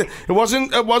I mean, it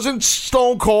wasn't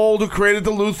Stone Cold who created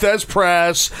the Lou Thesz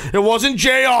press. It wasn't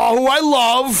JR, who I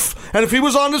love. And if he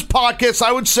was on this podcast,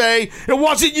 I would say it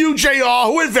wasn't you, JR,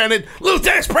 who invented Lou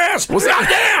Thesz press.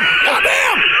 Goddamn!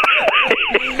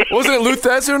 Wasn't it Lou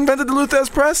Thesz who invented the Lou Thesz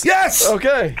press? Yes.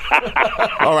 Okay.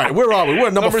 All right, where are we? We're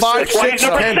number 5, 6,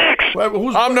 10.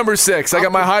 I'm number 6. I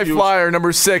got my high flyer,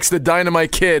 number 6, the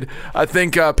Dynamite Kid. I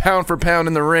think pound for pound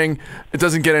in the ring, it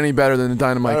doesn't get any better than the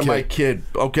Dynamite Kid.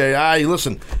 Okay,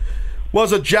 listen.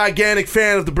 Was a gigantic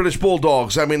fan of the British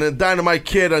Bulldogs. I mean, the Dynamite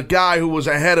Kid, a guy who was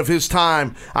ahead of his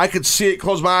time. I could see it,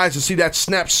 close my eyes and see that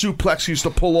snap suplex he used to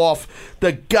pull off.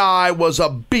 The guy was a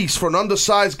beast for an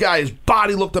undersized guy. His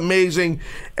body looked amazing,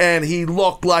 and he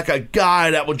looked like a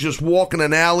guy that would just walk in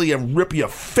an alley and rip your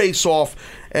face off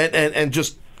and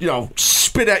just,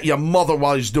 spit at your mother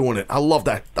while he's doing it. I love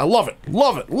that. I love it.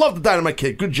 Love it. Love the Dynamite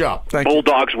Kid. Good job. Thank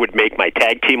Bulldogs would make my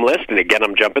tag team list, and again,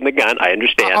 I'm jumping the gun. I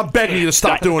understand. I'm begging you to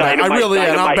stop doing that. I really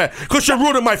am. Because you're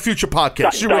ruining my future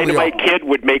podcast. You really are. Dynamite Kid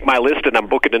would make my list, and I'm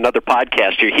booking another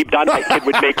podcast here. Dynamite Kid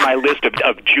would make my list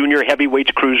of junior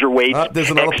heavyweights, cruiserweights, there's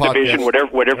another X division,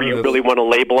 podcast. whatever you really want to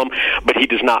label them. But he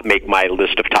does not make my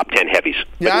list of top 10 heavies.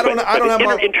 Yeah, I don't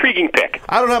have intriguing pick.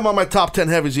 I don't have him on my top 10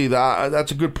 heavies either.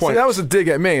 That's a good point. See, that was a dig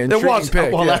at me. Intriguing pick.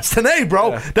 Well, that's today, bro.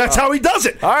 Yeah. That's how he does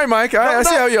it. All right, Mike. I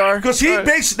see how you are. Because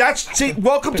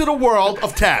welcome to the world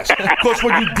of Taz. Because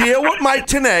when you deal with Mike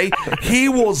Tenay, he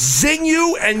will zing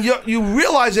you, and you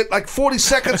realize it like 40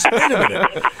 seconds. Wait a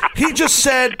minute. He just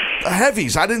said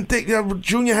heavies. I didn't think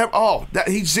junior heavy. Oh,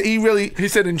 he really. He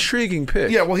said intriguing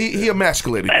pick. Yeah, well, he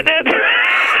emasculated.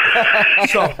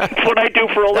 So that's what I do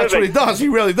for a living. That's what he does. He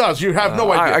really does. You have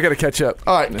no idea. I got to catch up.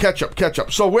 All right, catch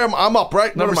up. So I'm up,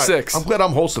 right? Number 6. I'm glad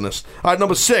I'm hosting this. All right,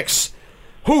 number 6.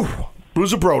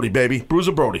 Bruiser Brody, baby.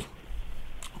 Bruiser Brody.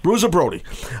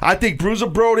 I think Bruiser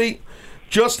Brody,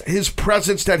 just his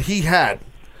presence that he had,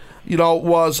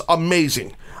 was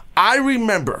amazing. I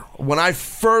remember when I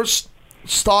first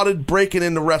started breaking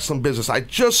in the wrestling business. I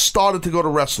just started to go to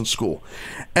wrestling school,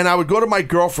 and I would go to my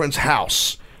girlfriend's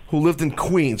house, who lived in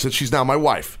Queens, and she's now my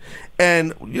wife.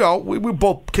 And, we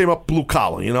both came up blue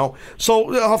collar,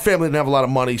 So her family didn't have a lot of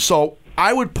money. So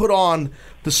I would put on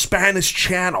the Spanish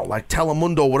channel, like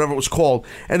Telemundo, whatever it was called,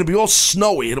 and it'd be all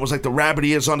snowy, and it was like the rabbit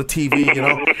ears on the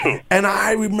TV, And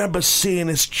I remember seeing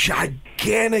this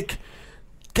gigantic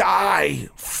guy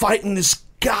fighting this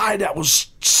guy that was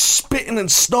spitting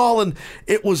and snarling.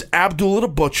 It was Abdullah the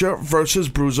Butcher versus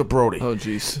Bruiser Brody. Oh,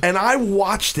 jeez. And I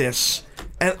watched this,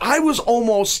 and I was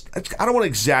almost, I don't want to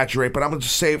exaggerate, but I'm going to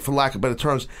just say it for lack of better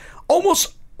terms,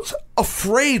 almost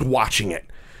afraid watching it.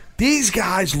 These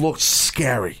guys looked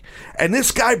scary. And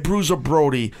this guy, Bruiser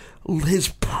Brody, his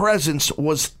presence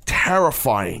was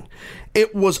terrifying.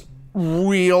 It was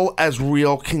real as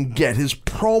real can get. His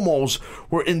promos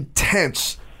were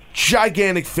intense.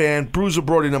 Gigantic fan. Bruiser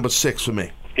Brody, number 6 for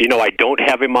me. I don't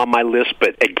have him on my list,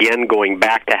 but again, going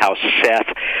back to how Seth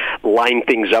lined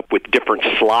things up with different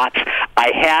slots,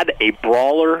 I had a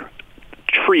brawler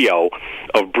trio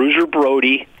of Bruiser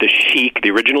Brody, the Sheik,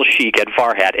 the original Sheik, Ed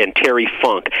Farhat, and Terry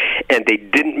Funk, and they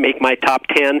didn't make my top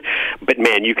 10, but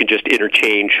man, you can just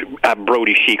interchange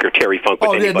Brody, Sheik, or Terry Funk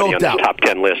with anybody on the top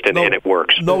 10 list, and it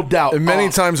works. No doubt. And many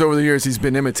times over the years, he's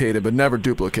been imitated, but never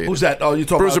duplicated. Who's that? Oh, you're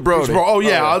talking Bruiser about Brody. Oh,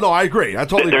 yeah. No, I agree. I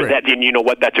totally agree. And you know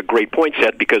what? That's a great point,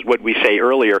 Seth, because what we say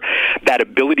earlier, that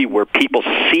ability where people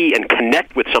see and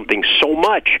connect with something so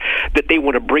much that they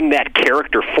want to bring that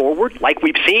character forward, like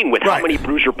we've seen with how many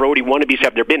Bruiser Brody wannabes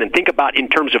have there been. And think about, in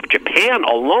terms of Japan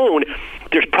alone,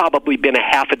 there's probably been a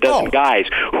half a dozen guys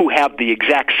who have the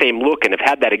exact same look and have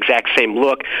had that exact same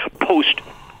look post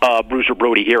Bruiser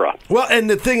Brody era. Well, and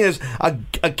the thing is,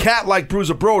 a cat like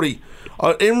Bruiser Brody,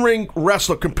 an in-ring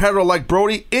wrestler, competitor like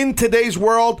Brody, in today's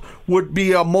world would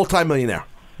be a multimillionaire.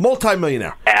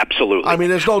 Multimillionaire. Absolutely. I mean,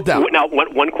 there's no doubt. Now,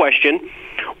 one question.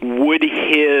 Would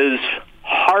his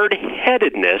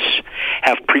hard-headedness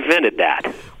have prevented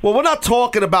that? Well, we're not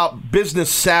talking about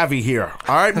business savvy here,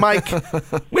 all right, Mike?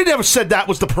 We never said that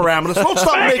was the parameters. Don't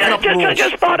start making up rules. I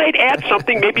just thought I'd add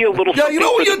something, maybe a little something you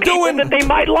know what for you're the people doing? that they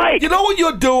might like. You know what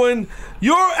you're doing?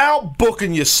 You're out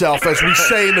booking yourself, as we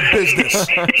say in the business.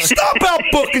 Stop out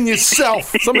booking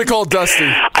yourself. Somebody call Dusty.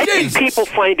 I think people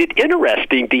find it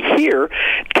interesting to hear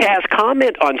Taz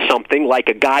comment on something like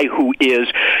a guy who is,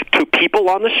 to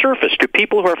people on the surface, to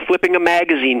people who are flipping a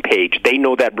magazine page, they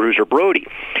know that Bruiser Brody.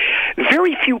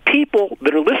 Very few people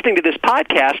that are listening to this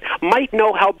podcast might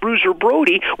know how Bruiser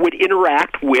Brody would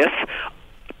interact with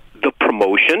the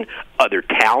promotion, other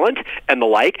talent, and the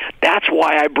like. That's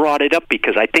why I brought it up,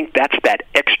 because I think that's that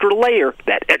extra layer,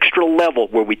 that extra level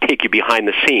where we take you behind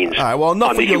the scenes. All right, well,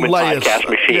 enough on the of your Human layers. Podcast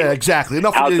Machine. Yeah, exactly.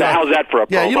 Enough how's that for a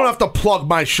promo? Yeah, you don't have to plug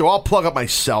my show. I'll plug up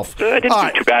myself. I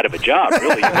didn't do too bad of a job,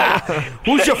 really.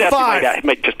 Who's your five? I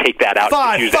might just take that out.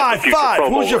 Five.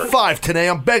 Who's your work. five, Tanae?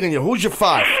 I'm begging you. Who's your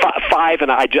five? Five,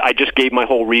 and I just gave my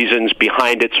whole reasons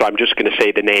behind it, so I'm just going to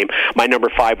say the name. My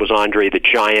number 5 was Andre the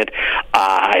Giant.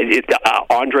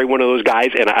 Andre, one of those guys,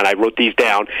 and I wrote these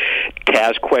down.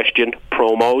 Taz questioned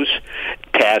promos.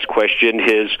 Taz questioned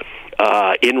his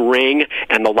in-ring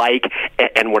and the like.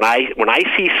 And when I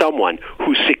see someone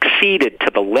who succeeded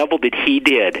to the level that he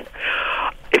did,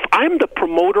 if I'm the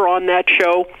promoter on that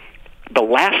show, the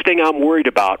last thing I'm worried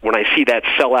about when I see that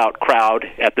sellout crowd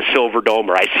at the Silver Dome,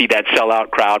 or I see that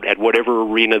sellout crowd at whatever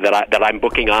arena that I'm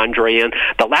booking Andre in,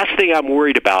 the last thing I'm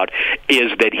worried about is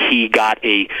that he got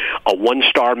a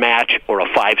 1-star match or a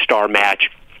 5-star match.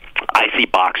 I see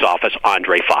box office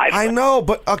Andre 5. I know,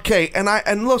 but okay,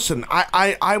 and listen,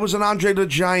 I was an Andre the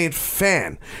Giant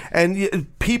fan, and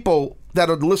people that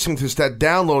are listening to this, that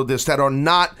download this, that are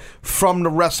not from the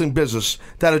wrestling business,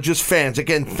 that are just fans.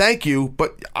 Again, thank you,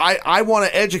 but I want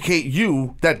to educate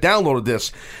you that downloaded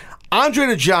this. Andre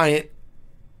the Giant,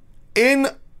 in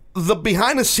the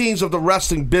behind the scenes of the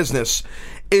wrestling business,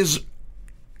 is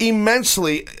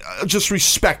immensely just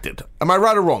respected. Am I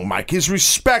right or wrong, Mike? His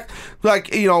respect,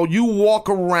 like, you walk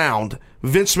around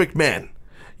Vince McMahon,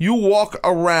 you walk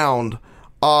around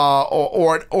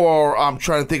or I'm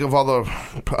trying to think of other,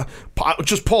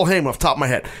 just Paul Heyman off the top of my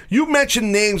head. You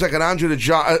mention names like an Andre the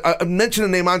Giant, mention the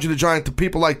name Andre the Giant to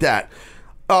people like that.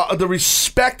 The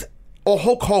respect, or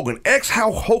Hulk Hogan,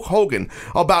 Hulk Hogan,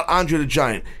 about Andre the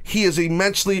Giant. He is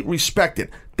immensely respected.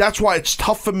 That's why it's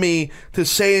tough for me to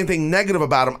say anything negative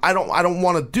about him. I don't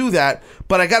want to do that,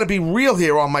 but I got to be real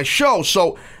here on my show.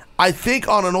 So I think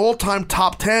on an all-time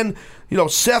top 10,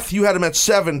 Seth, you had him at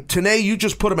 7. Tanae, you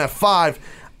just put him at 5.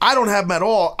 I don't have him at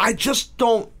all. I just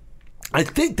don't. I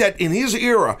think that in his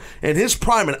era, in his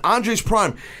prime, in Andre's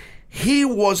prime, he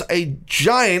was a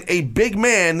giant, a big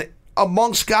man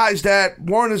amongst guys that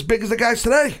weren't as big as the guys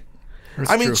today.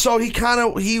 True. So he kind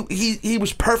of he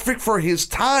was perfect for his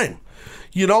time.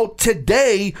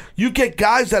 Today you get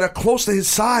guys that are close to his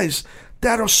size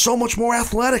that are so much more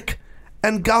athletic.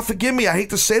 And God forgive me, I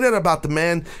hate to say that about the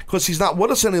man because he's not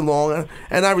with us any longer,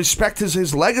 and I respect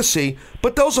his legacy,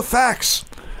 but those are facts.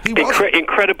 He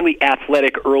incredibly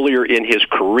athletic earlier in his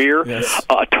career. Yes.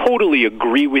 Totally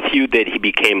agree with you that he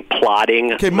became plodding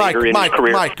later in his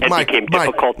career and became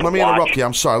difficult to let me watch. interrupt you.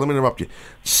 I'm sorry. Let me interrupt you.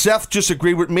 Seth just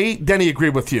agreed with me, then he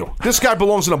agreed with you. This guy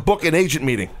belongs in a book and agent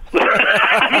meeting.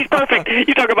 He's perfect.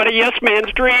 You talk about a yes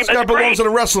man's dream. This guy belongs in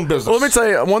the wrestling business. Well, let me tell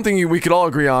you one thing we could all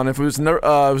agree on. If it was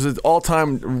an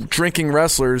all-time drinking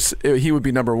wrestlers, he would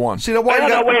be number 1. See, now,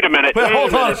 wait a minute.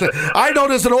 Hold on a second. I know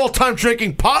there's an all-time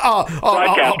drinking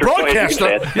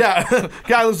broadcaster. Yeah,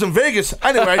 guy lives in Vegas.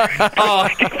 Anyway.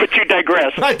 But you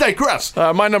digress. I digress.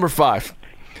 My number 5.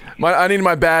 I need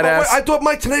my badass. I thought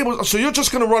Mike today was. So you're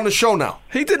just going to run the show now?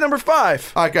 He did number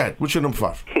 5. All right, go ahead. What's your number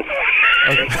 5?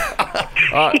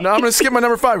 No, I'm going to skip my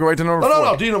number 5. Go right to number 4.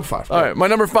 No. Do you number 5? All right, my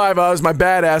number 5 is my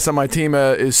badass on my team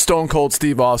is Stone Cold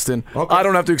Steve Austin. Okay. I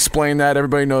don't have to explain that.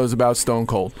 Everybody knows about Stone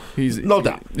Cold. No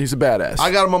doubt. He's a badass.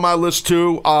 I got him on my list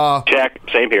too. Check.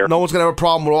 Same here. No one's gonna have a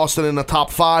problem with Austin in the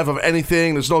top 5 of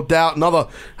anything. There's no doubt. Another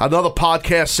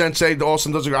podcast sensei.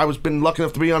 Austin does. I've been lucky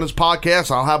enough to be on his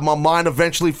podcast. I'll have him on mine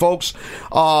eventually, folks.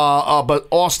 But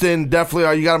Austin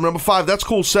definitely. You got him number 5. That's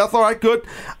cool, Seth. All right, good.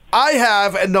 I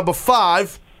have at number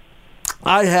 5.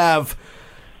 I have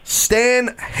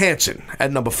Stan Hansen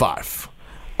at number 5.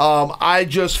 I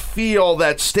just feel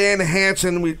that Stan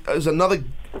Hansen is another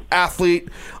athlete,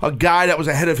 a guy that was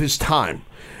ahead of his time.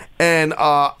 And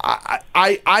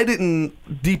I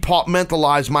didn't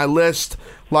departmentalize my list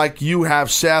like you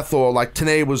have, Seth, or like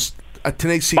Tanay was.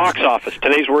 Tanay seems, box office.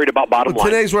 Tanay's worried about bottom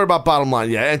line. Tanay's worried about bottom line,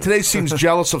 yeah. And Tanay seems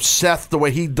jealous of Seth, the way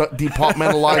he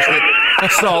departmentalized it.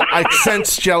 So I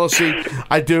sense jealousy.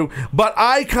 I do. But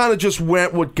I kind of just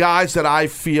went with guys that I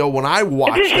feel when I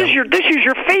watch this them. This is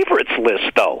your favorites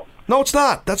list, though. No, it's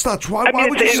not. That's not true. Why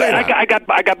would you say that? I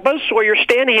got Buzz Sawyer,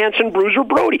 Stan Hansen, Bruiser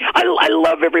Brody. I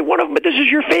love every one of them, but this is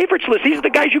your favorites list. These are the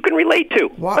guys you can relate to.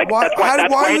 Why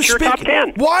it's your top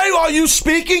 10. Why are you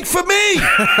speaking for me?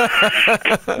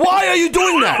 Why are you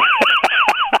doing that?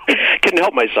 Couldn't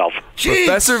help myself. Jeez.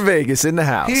 Professor Vegas in the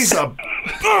house. He's a...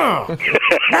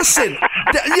 Listen,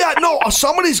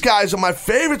 some of these guys are my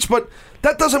favorites, but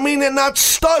that doesn't mean they're not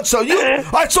studs. So all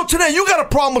right, so today you got a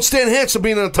problem with Stan Hansen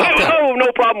being in the top 10. Oh,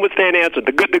 no problem with Stan Hansen.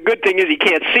 The good thing is he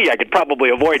can't see. I could probably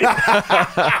avoid it.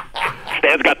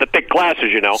 Stan's got the thick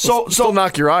glasses, you know. So still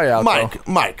knock your eye out,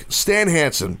 Mike, Stan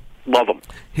Hansen. Love him.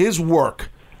 His work.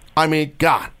 I mean,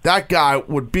 God, that guy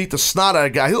would beat the snot out of a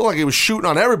guy. He looked like he was shooting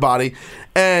on everybody.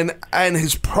 And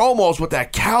his promos with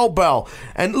that cowbell.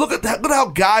 And look at how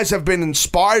guys have been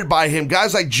inspired by him.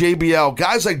 Guys like JBL,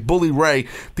 guys like Bully Ray,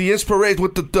 the inspiration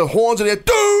with the horns in there,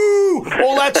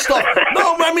 all that stuff.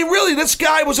 No, I mean, really, this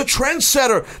guy was a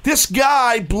trendsetter. This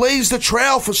guy blazed the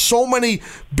trail for so many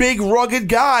big, rugged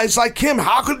guys like him.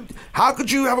 How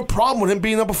could you have a problem with him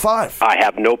being number 5? I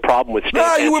have no problem with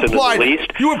Stan Hansen in the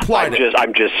least. You implied it.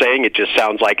 I'm just saying it just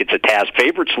sounds like it's a Taz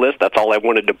favorites list. That's all I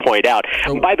wanted to point out.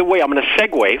 And by the way, I'm going to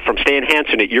segue from Stan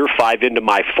Hansen at your 5 into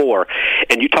my 4,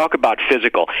 and you talk about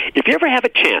physical. If you ever have a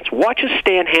chance, watch a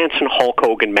Stan Hansen-Hulk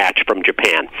Hogan match from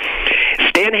Japan.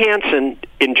 Stan Hansen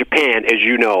in Japan, as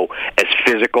you know, as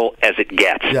physical as it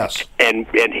gets. Yes. And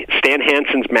Stan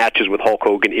Hansen's matches with Hulk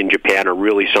Hogan in Japan are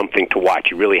really something to watch.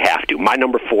 You really have to. My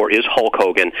number 4 is Hulk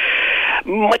Hogan.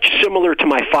 Much similar to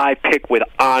my 5 pick with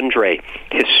Andre.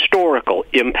 Historical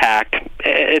impact,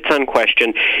 it's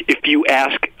unquestioned. If you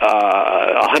ask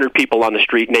 100 people on the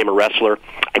street, name a wrestler,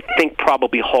 I think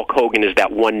probably Hulk Hogan is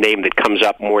that one name that comes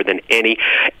up more than any.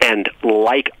 And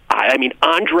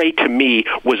Andre to me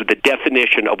was the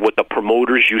definition of what the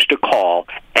promoters used to call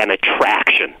an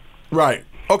attraction. Right.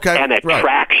 Okay. An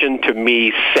attraction to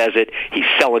me says it. He's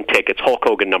selling tickets. Hulk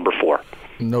Hogan, number 4.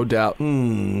 No doubt.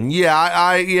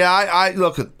 I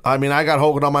look. I mean, I got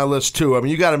Hogan on my list too. I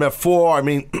mean, you got him at 4. I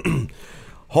mean,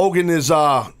 Hogan is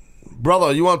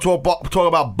brother. You want to talk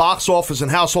about box office and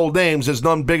household names? There's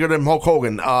none bigger than Hulk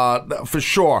Hogan, for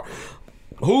sure.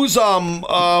 Who's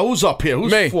up here?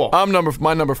 Who's me? 4? I'm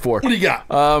my number 4. What do you got?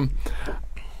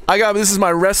 This is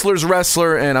my wrestler's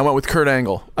wrestler, and I went with Kurt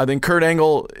Angle. I think Kurt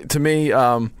Angle, to me,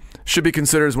 should be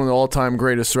considered as one of the all-time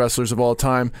greatest wrestlers of all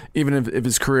time, even if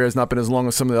his career has not been as long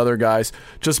as some of the other guys.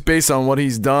 Just based on what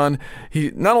he's done,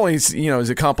 he not only is he's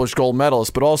accomplished gold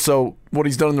medalist, but also what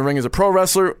he's done in the ring as a pro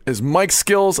wrestler, his mic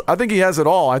skills. I think he has it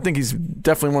all. I think he's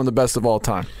definitely one of the best of all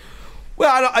time.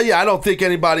 Well, I don't think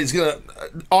anybody's going to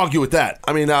argue with that.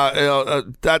 I mean, talk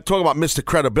about Mr.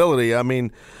 Credibility. I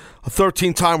mean, a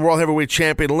 13-time World Heavyweight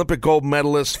Champion, Olympic gold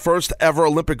medalist, first ever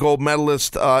Olympic gold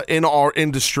medalist in our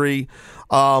industry.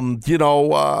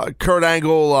 Kurt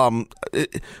Angle,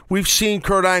 we've seen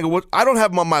Kurt Angle. I don't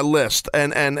have him on my list,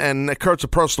 and Kurt's a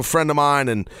personal friend of mine,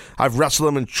 and I've wrestled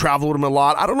him and traveled with him a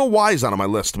lot. I don't know why he's not on my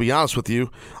list, to be honest with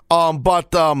you.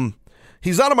 But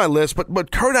he's not on my list.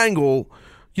 But Kurt Angle,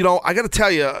 I got to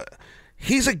tell you,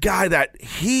 he's a guy that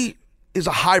he is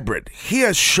a hybrid. He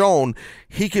has shown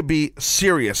he could be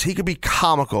serious. He could be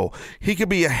comical. He could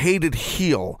be a hated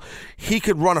heel. He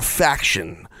could run a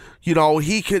faction.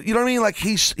 He could, you know what I mean? Like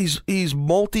he's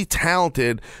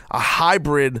multi-talented, a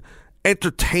hybrid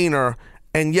entertainer,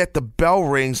 and yet the bell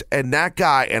rings, and that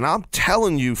guy, and I'm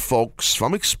telling you folks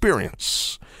from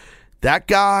experience, that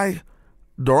guy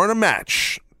during a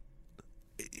match,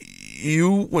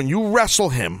 when you wrestle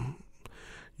him,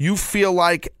 you feel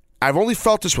like, I've only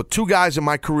felt this with 2 guys in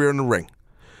my career in the ring.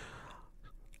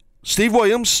 Steve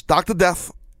Williams, Dr.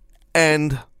 Death,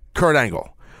 and Kurt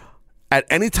Angle. At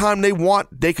any time they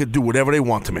want, they could do whatever they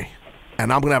want to me.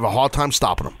 And I'm going to have a hard time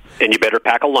stopping them. And you better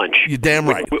pack a lunch. You're damn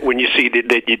right. When you see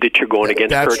that you're going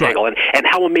against That's Kurt right. Angle. And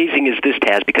how amazing is this,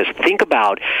 Taz? Because think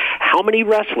about how many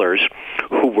wrestlers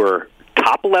who were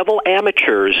top-level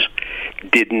amateurs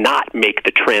did not make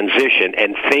the transition,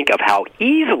 and think of how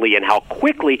easily and how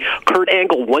quickly Kurt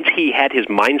Angle, once he had his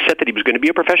mindset that he was going to be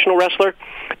a professional wrestler,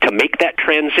 to make that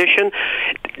transition.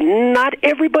 Not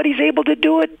everybody's able to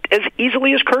do it as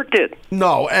easily as Kurt did.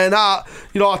 No, and I'll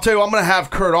tell you, I'm going to have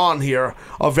Kurt on here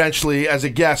eventually as a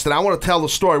guest, and I want to tell the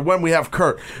story when we have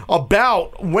Kurt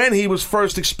about when he was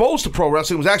first exposed to pro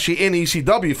wrestling. It was actually in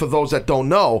ECW, for those that don't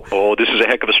know. Oh, this is a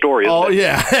heck of a story, isn't it? Oh,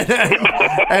 yeah.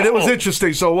 And it was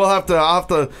interesting, so I'll have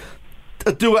to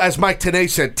do, as Mike Tenay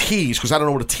said, tease, because I don't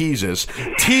know what a tease is.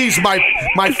 Tease my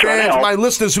fans, my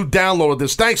listeners who downloaded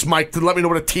this. Thanks, Mike, to let me know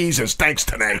what a tease is. Thanks,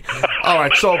 Tenay. All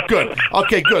right, so good.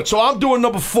 Okay, good. So I'm doing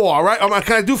number 4, all right?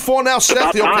 Can I do 4 now,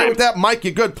 Seth? You okay with that? Mike,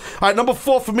 you good? All right, number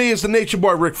 4 for me is the Nature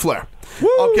Boy Ric Flair. Woo!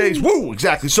 Okay, woo,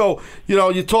 exactly. So,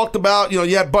 you talked about,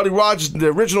 you had Buddy Rogers, the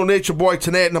original Nature Boy,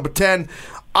 Tenay at number 10.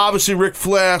 Obviously, Ric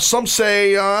Flair, some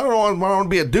say, I don't want to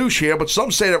be a douche here, but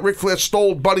some say that Ric Flair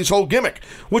stole Buddy's whole gimmick.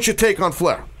 What's your take on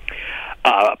Flair?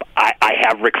 I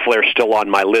have Ric Flair still on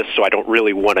my list, so I don't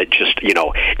really want to just,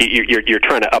 you're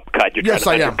trying to upcut. You're yes,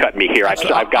 trying to undercut me here.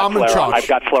 I've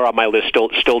got Flair on my list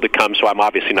still to come, so I'm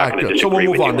obviously not going to disagree with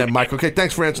you. So we'll move on then, Mike. Okay,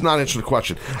 thanks for not answering the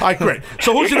question. All right, great.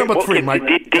 So who's your number 3, Mike?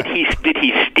 Did he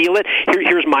steal it?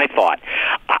 Here's my thought.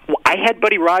 I had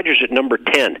Buddy Rogers at number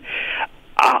 10.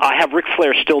 I have Ric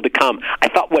Flair still to come. I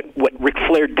thought what Ric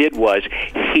Flair did was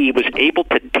he was able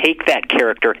to take that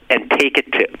character and take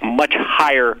it to much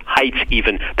higher heights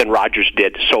even than Rogers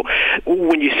did. So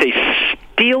when you say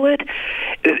steal it,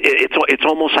 it's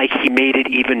almost like he made it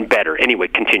even better. Anyway,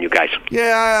 continue, guys.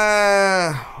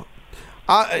 Yeah,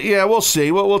 we'll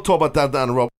see. We'll talk about that down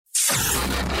the road.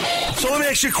 So let me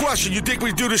ask you a question. You think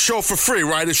we do this show for free,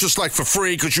 right? It's just like for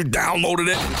free because you downloaded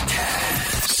it?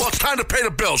 Well, it's time to pay the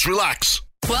bills. Relax.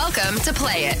 Welcome to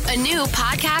Play It, a new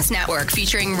podcast network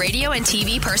featuring radio and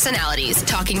TV personalities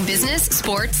talking business,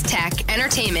 sports, tech,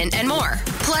 entertainment, and more.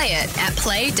 Play it at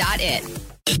play.it.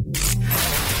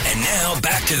 And now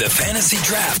back to the Fantasy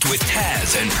Draft with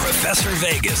Taz and Professor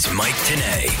Vegas, Mike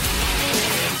Tenay.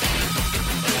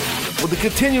 Well, the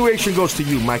continuation goes to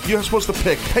you, Mike. You're supposed to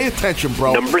pick. Pay attention,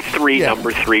 bro. Number three. And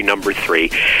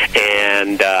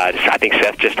I think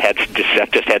Seth just had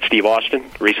Steve Austin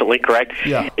recently, correct?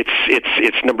 Yeah.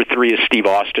 It's number 3 is Steve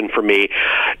Austin for me.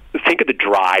 Think of the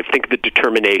drive. Think of the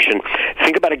determination.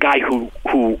 Think about a guy who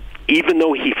even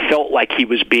though he felt like he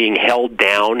was being held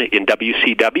down in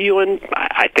WCW, and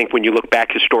I think when you look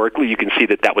back historically, you can see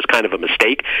that was kind of a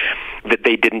mistake, that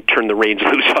they didn't turn the reins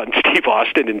loose on Steve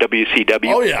Austin in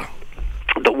WCW. Oh, yeah.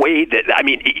 The way that,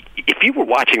 if you were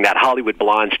watching that Hollywood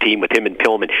Blondes team with him and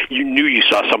Pillman, you knew you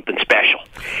saw something special.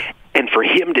 And for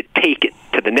him to take it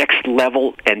to the next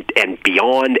level and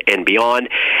beyond, and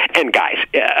guys,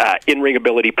 in-ring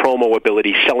ability, promo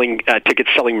ability, selling tickets,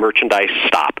 selling merchandise,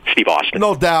 Steve Austin.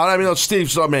 No doubt.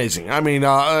 Steve's amazing.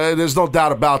 There's no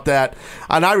doubt about that.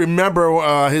 And I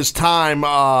remember his time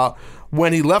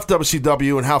when he left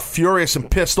WCW and how furious and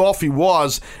pissed off he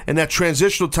was in that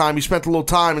transitional time. He spent a little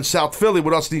time in South Philly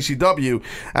with us in ECW,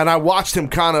 and I watched him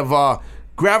kind of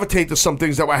gravitate to some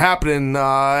things that were happening,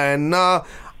 and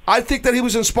I think that he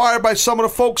was inspired by some of the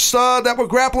folks that were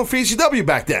grappling for ECW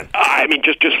back then.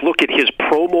 Just look at his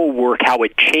promo work, how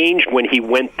it changed when he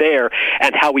went there,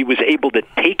 and how he was able to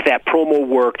take that promo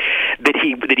work that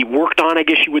he worked on, I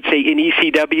guess you would say, in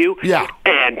ECW, yeah,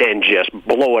 and then just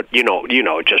blow it,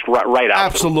 just right out,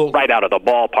 absolutely, right out of the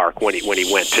ballpark when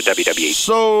he went to WWE.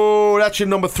 So that's your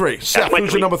number 3. Seth,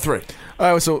 who's your number 3?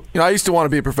 So I used to want to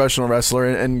be a professional wrestler,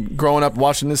 and growing up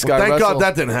watching this guy thank wrestle. God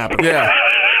that didn't happen. Yeah.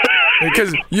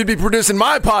 Because you'd be producing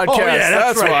my podcast. Oh, yeah,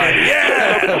 that's right. Why.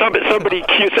 Yeah. Somebody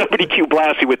cue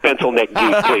Blassie with pencil neck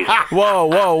deep, please.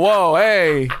 Whoa.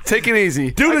 Hey, take it easy.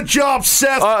 Do the job,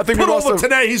 Seth. I think Put over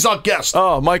today. He's our guest.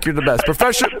 Oh, Mike, you're the best.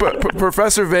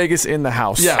 Professor Vegas in the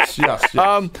house. Yes.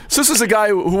 So this is a guy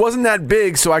who wasn't that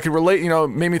big, so I could relate,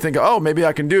 made me think, maybe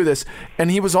I can do this. And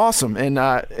he was awesome.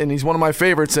 And he's one of my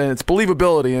favorites, and it's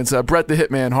believability. And it's Bret the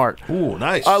Hitman Hart. Ooh,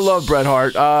 nice. I love Bret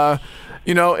Hart.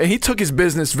 And he took his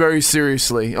business very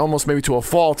seriously, almost maybe to a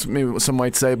fault, maybe some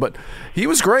might say, but he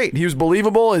was great. He was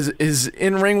believable. His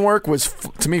in-ring work was,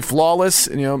 to me, flawless,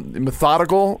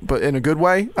 methodical, but in a good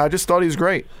way. I just thought he was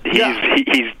great.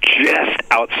 He's just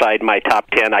outside my top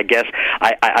 10. I guess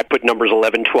I put numbers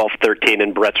 11, 12, 13,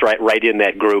 and Bret's right in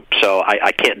that group, so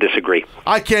I can't disagree.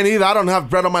 I can't either. I don't have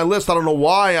Bret on my list. I don't know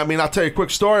why. I'll tell you a quick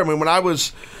story. When I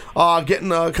was getting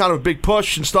kind of a big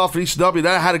push and stuff at ECW.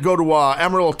 Then I had to go to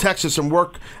Amarillo, Texas, and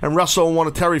work and wrestle in one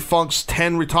of Terry Funk's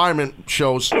 10 retirement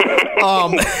shows. Man,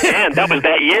 that was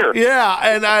that year.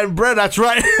 Yeah, and Bret, that's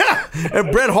right.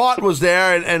 And Bret Hart was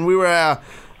there, and we were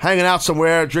hanging out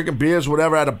somewhere, drinking beers,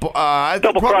 whatever, at a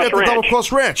Double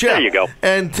Cross Ranch. Yeah, there you go.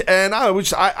 And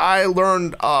I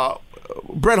learned.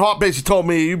 Bret Hart basically told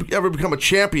me, you ever become a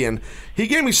champion, he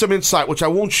gave me some insight, which I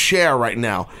won't share right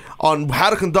now, on how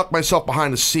to conduct myself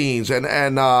behind the scenes, and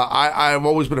I've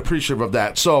always been appreciative of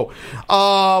that. So,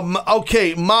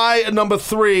 okay, my number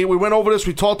 3, we went over this,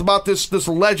 we talked about this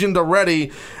legend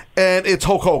already, and it's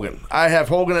Hulk Hogan. I have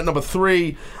Hogan at number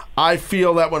 3. I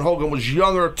feel that when Hogan was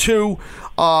younger, too,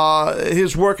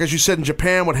 his work, as you said, in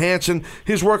Japan with Hansen,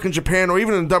 his work in Japan, or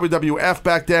even in WWF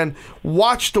back then,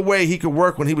 watch the way he could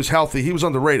work when he was healthy. He was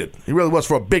underrated. He really was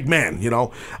for a big man, His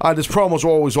promos were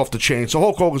always off the chain. So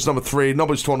Hulk Hogan's number 3.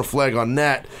 Nobody's throwing a flag on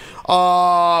that.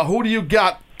 Who do you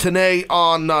got today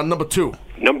on number 2?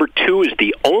 Number 2 is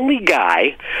the only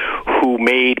guy who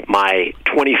made my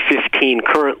 2015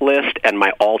 current list and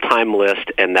my all-time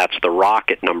list, and that's The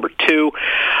Rock at number 2.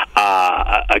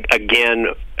 Again,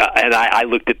 and I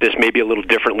looked at this maybe a little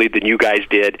differently than you guys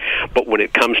did, but when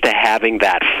it comes to having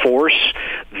that force,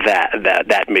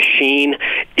 that machine,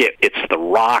 it's The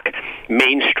Rock.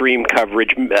 Mainstream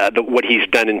coverage, what he's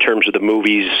done in terms of the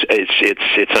movies,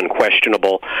 it's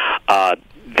unquestionable.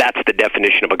 That's the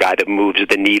definition of a guy that moves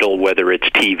the needle, whether it's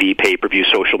TV, pay-per-view,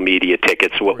 social media,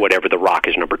 tickets, whatever. The Rock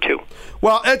is number 2.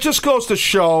 Well, it just goes to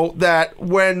show that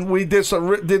when we did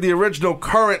the original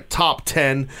current top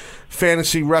 10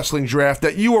 fantasy wrestling draft,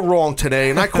 that you were wrong today,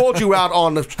 and I called you out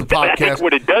on the podcast. I think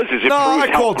what it does is it proves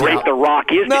how great The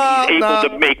Rock is, that he's able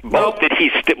to make both, that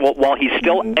he's while he's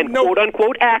still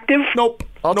quote-unquote active.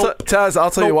 Taz,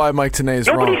 I'll tell you why Mike Tenay is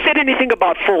wrong. Nobody said anything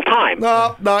about full-time.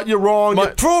 No, you're wrong. You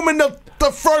threw him in the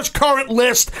first current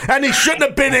list, and he shouldn't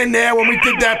have been in there when we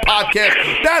did that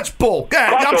podcast. That's bull.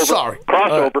 I'm sorry.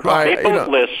 Crossover. Both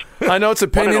lists. I know it's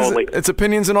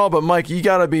opinions and all, but Mike, you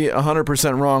got to be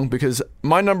 100% wrong, because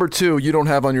my number 2 you don't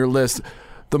have on your list.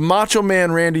 The Macho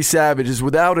Man Randy Savage is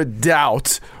without a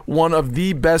doubt one of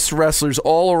the best wrestlers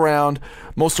all around,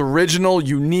 most original,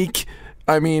 unique.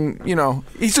 I mean,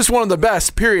 he's just one of the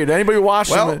best, period. Anybody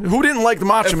watched him? Who didn't like the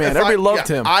Macho Man? Everybody loved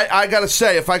him. I got to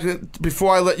say, if I could,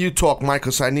 before I let you talk, Mike,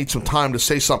 because I need some time to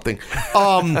say something,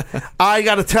 I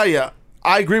got to tell you,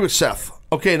 I agree with Seth.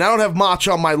 Okay, and I don't have Mach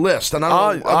on my list. And I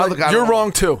don't know, another guy. You're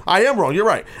wrong, too. I am wrong. You're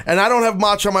right. And I don't have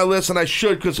Mach on my list, and I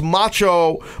should, because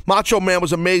Macho Man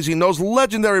was amazing. Those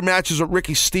legendary matches with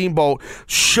Ricky Steamboat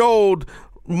showed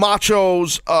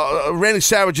Macho's Randy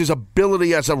Savage's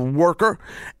ability as a worker,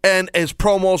 and his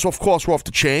promos, of course, were off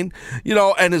the chain.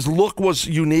 And his look was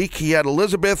unique. He had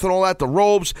Elizabeth and all that, the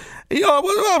robes. It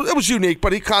was unique,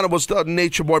 but he kind of was the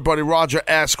Nature Boy, Buddy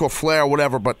Roger-esque or Flair or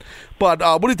whatever. But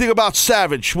what do you think about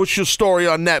Savage? What's your story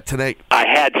on that tonight? I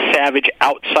had Savage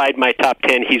outside my top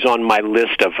 10. He's on my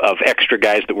list of extra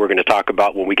guys that we're going to talk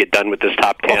about when we get done with this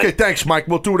top 10. Okay, thanks, Mike.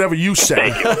 We'll do whatever you say.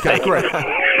 Thank you. Okay, great.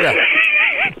 Yeah.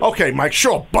 Okay, Mike,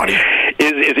 sure, buddy. Is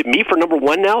it me for number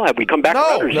 1 now? Have we come back?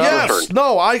 No,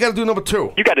 no, I got to do number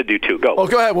 2. You got to do 2. Go. Oh,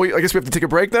 go ahead. Well, I guess we have to take a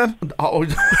break then?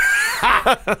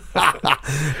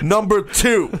 Number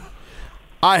 2.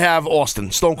 I have Austin,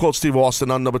 Stone Cold Steve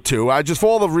Austin on number 2. For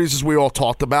all the reasons we all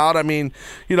talked about. I mean,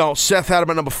 Seth had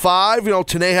him at number 5.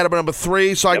 Tenay had him at number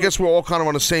 3. So I guess we're all kind of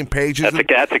on the same page. That's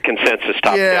a consensus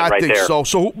top 10 right there. Yeah, I think so.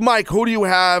 So, Mike, who do you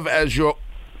have as your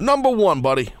number 1,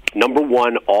 buddy? Number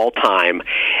 1 all time,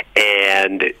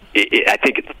 and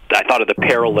I thought of the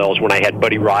parallels when I had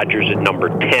Buddy Rogers at number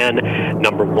 10.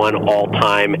 Number 1 all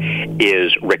time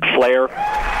is Ric Flair,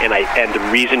 and the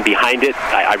reason behind it,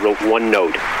 I wrote one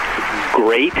note: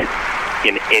 great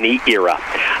in any era.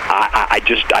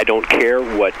 I don't care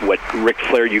what Ric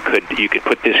Flair, you could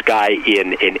put this guy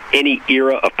in any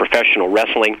era of professional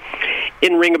wrestling.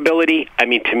 In ring ability,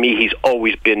 to me, he's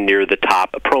always been near the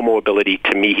top. Promo ability,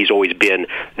 to me, he's always been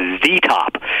the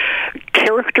top.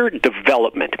 Character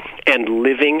development and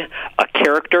living a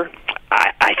character,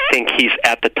 I think he's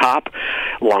at the top.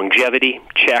 Longevity,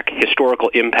 check. Historical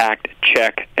impact,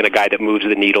 check. And a guy that moves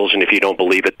the needles. And if you don't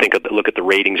believe it, look at the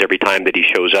ratings every time that he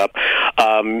shows up.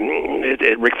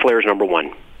 Ric Flair's number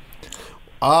 1.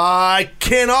 I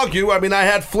can't argue. I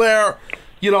had Flair,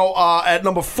 at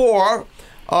number 4.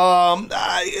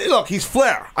 Look, he's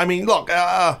Flair. He's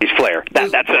Flair.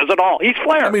 That says it all. He's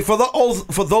Flair. For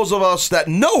those of us that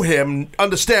know him,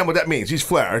 understand what that means. He's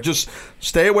Flair. Just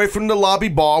stay away from the lobby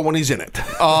bar when he's in it.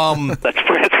 That's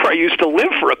where I used to live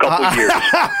for a couple of years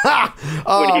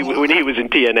when he was in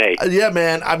TNA. Yeah,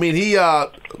 man. He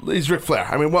he's Ric Flair.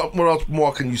 I mean, what else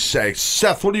more can you say?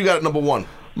 Seth, what do you got at number one?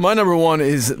 My number one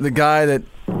is the guy that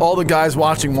all the guys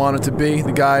watching wanted to be,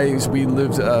 the guys we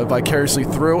lived vicariously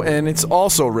through, and it's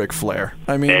also Ric Flair.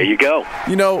 I mean, there you go.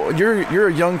 You know, you're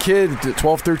a young kid,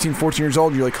 12, 13, 14 years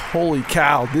old, and you're like, holy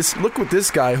cow, look what this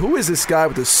guy, who is this guy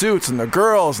with the suits and the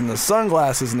girls and the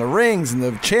sunglasses and the rings and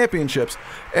the championships?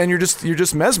 And you're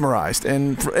just mesmerized,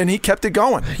 and he kept it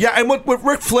going. Yeah, and what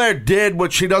Ric Flair did,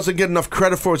 which he doesn't get enough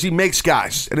credit for, is he makes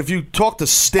guys. And if you talk to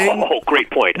Sting, great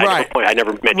point. Right, I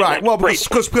never mentioned that. Right, well,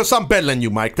 because I'm better than you,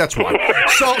 Mike. That's why.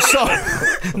 So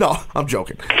no, I'm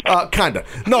joking. Kinda.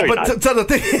 No, but to the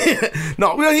thing,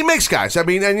 no, he makes guys. I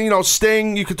mean, and you know,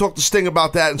 Sting. You could talk to Sting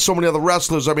about that, and so many other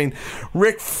wrestlers. I mean,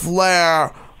 Ric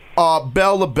Flair.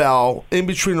 Bell to bell, in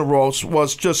between the ropes,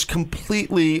 was just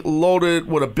completely loaded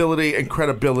with ability and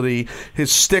credibility.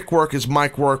 His stick work, his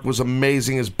mic work was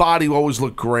amazing. His body always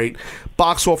looked great.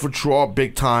 Box office draw,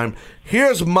 big time.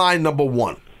 Here's my number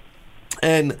one.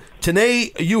 And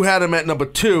Tanae, you had him at number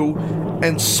two.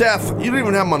 And Seth, you didn't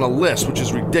even have him on a list, which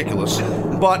is ridiculous.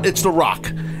 But it's The Rock.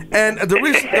 And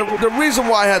the reason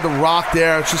why I had The Rock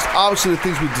there, it's just obviously the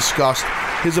things we discussed.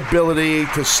 His ability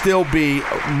to still be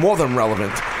more than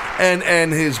relevant.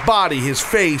 And his body, his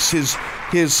face,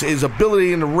 his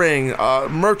ability in the ring,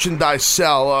 merchandise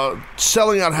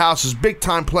selling out houses, big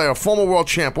time player, former world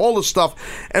champ, all this stuff.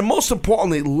 And most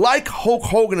importantly, like Hulk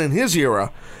Hogan in his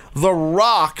era, The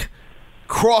Rock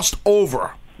crossed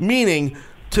over, meaning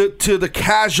to the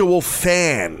casual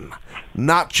fan,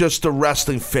 not just the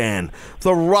wrestling fan.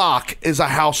 The Rock is a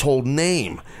household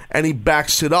name, and he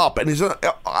backs it up. And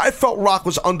I felt Rock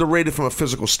was underrated from a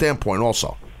physical standpoint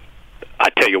also. I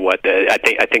tell you what, I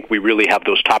think we really have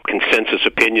those top consensus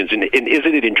opinions, and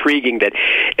isn't it intriguing that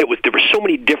there were so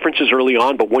many differences early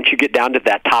on, but once you get down to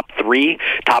that top three,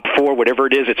 top four, whatever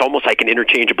it is, it's almost like an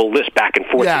interchangeable list back and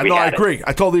forth. Yeah, no, I agree.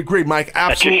 I totally agree, Mike.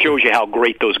 Absolutely. That just shows you how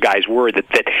great those guys were.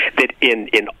 That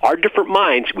in our different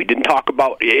minds, we didn't talk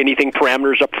about anything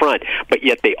parameters up front, but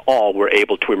yet they all were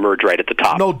able to emerge right at the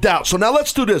top. No doubt. So now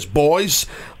let's do this, boys.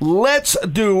 Let's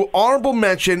do honorable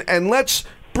mention, and let's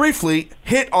briefly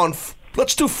hit on.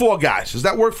 Let's do four guys. Does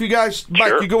that work for you guys? Mike,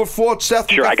 sure. You go with four?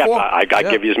 Seth, sure, you got four? I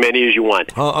give you as many as you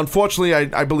want. Unfortunately,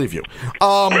 I believe you.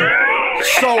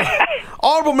 So,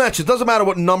 honorable mention. Doesn't matter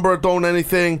what number, don't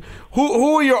anything.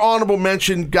 Who are your honorable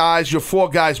mention guys, your four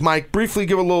guys, Mike? Briefly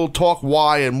give a little talk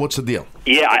why and what's the deal.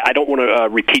 Yeah, I don't want to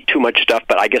repeat too much stuff,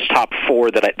 but I guess top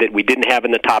four that we didn't have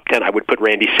in the top 10, I would put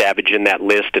Randy Savage in that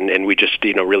list, and we just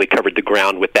really covered the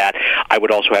ground with that. I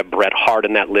would also have Bret Hart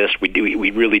in that list. We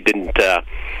really didn't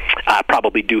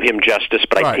probably do him justice,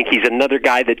 but I think he's another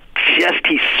guy that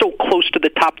he's so close to the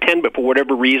top 10, but for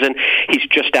whatever reason, he's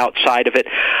just outside of it.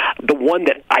 The one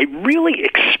that I really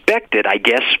expected, I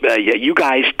guess, you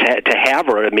guys to have,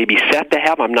 or maybe Seth to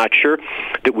have, I'm not sure,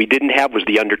 that we didn't have was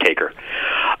The Undertaker.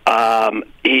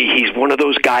 He's one of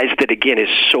those guys that, again, is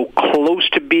so close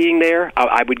to being there.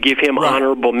 I would give him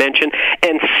honorable mention.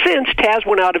 And since Taz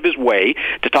went out of his way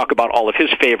to talk about all of his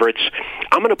favorites,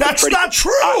 I'm going to put That's not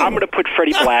true! I'm going to put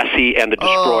Freddie Blassie and The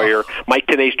Destroyer, Mike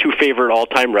Tenay's two favorite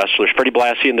all-time wrestlers, Freddie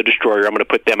Blassie and The Destroyer. I'm going to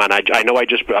put them on. I know I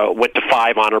just went to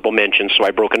 5 honorable mentions, so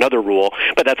I broke another rule,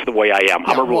 but that's the way I am.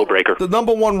 I'm a rule breaker. The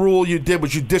number one rule you did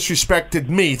was you disrespected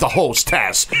me, the host,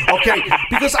 Taz. Okay?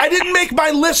 Because I didn't make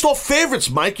my list off favorites,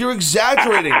 Mike. You're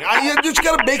exaggerating. You just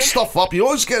got to make stuff up. You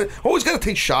always got to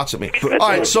take shots at me. All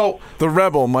right, so the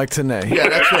Rebel, Mike Tenay. Yeah,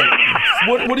 that's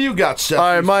right. What do you got, Seth?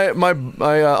 All right, my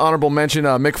honorable mention,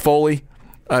 Mick Foley.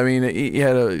 I mean, he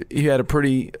had a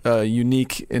pretty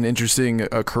unique and interesting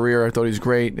career. I thought he was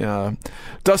great.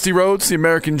 Dusty Rhodes, The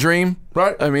American Dream.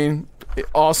 Right. I mean,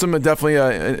 awesome, and definitely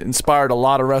inspired a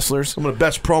lot of wrestlers. Some of the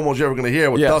best promos you're ever going to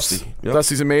hear with Dusty. Yep.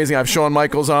 Dusty's amazing. I have Shawn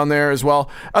Michaels on there as well.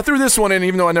 I threw this one in,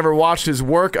 even though I never watched his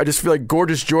work. I just feel like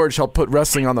Gorgeous George helped put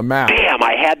wrestling on the map. Damn,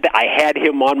 I had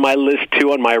him on my list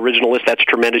too, on my original list. That's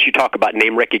tremendous. You talk about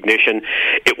name recognition.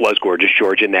 It was Gorgeous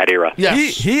George in that era.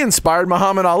 Yes. He inspired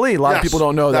Muhammad Ali. A lot of people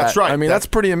don't know that. That's right. I mean, that's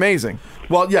pretty amazing.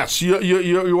 Well, yes,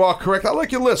 you are correct. I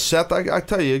like your list, Seth. I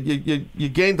tell you, you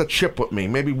gained a chip with me,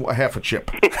 maybe a half a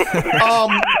chip.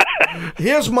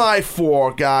 Here's my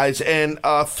 4 guys, and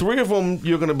 3 of them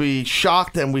you're going to be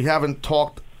shocked, and we haven't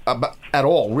talked about at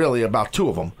all, really, about 2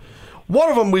 of them. One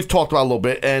of them we've talked about a little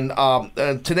bit, and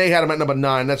today had him at number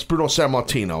 9. That's Bruno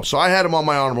Sammartino. So I had him on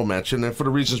my honorable mention, and for the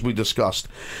reasons we discussed.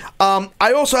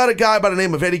 I also had a guy by the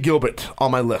name of Eddie Gilbert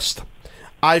on my list.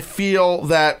 I feel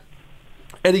that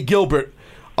Eddie Gilbert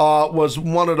was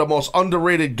one of the most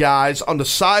underrated guys,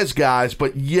 undersized guys,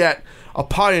 but yet a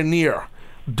pioneer.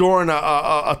 during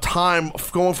a time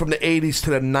going from the 80s to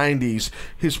the 90s,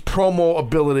 his promo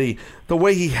ability, the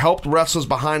way he helped wrestlers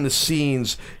behind the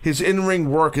scenes, his in-ring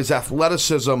work, his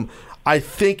athleticism, I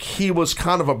think he was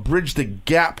kind of a bridge the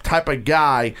gap type of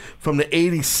guy from the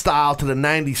 80s style to the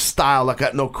 90s style. I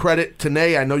got no credit.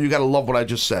 Tenay, I know you got to love what I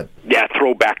just said. Yeah,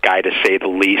 throwback guy to say the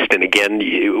least. And again,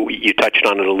 you touched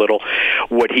on it a little,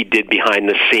 what he did behind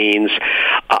the scenes.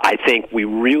 I think we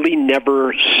really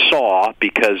never saw,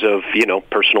 because of,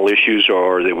 personal issues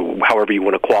or however you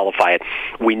want to qualify it,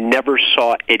 we never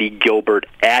saw Eddie Gilbert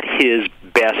at his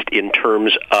best in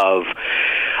terms of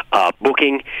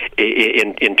booking,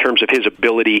 in terms of his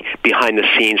ability behind the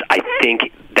scenes. I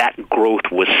think that growth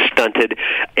was stunted,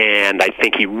 and I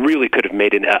think he really could have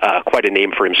made quite a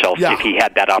name for himself if he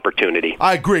had that opportunity.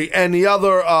 I agree. And the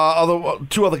other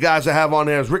two other guys I have on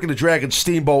there is Ricky the Dragon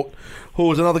Steamboat, who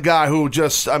was another guy who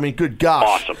just, good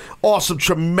gosh. Awesome,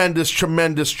 tremendous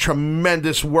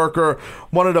worker.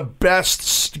 One of the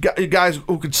best guys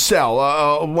who could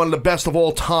sell. One of the best of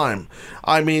all time.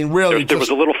 Really. There was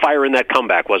a little fire in that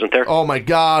comeback, wasn't there? Oh, my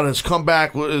God. His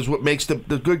comeback is what makes the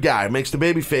good guy, makes the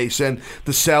babyface, and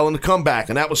the sell and the comeback.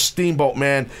 And that was Steamboat,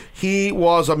 man. He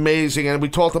was amazing. And we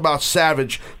talked about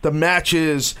Savage. The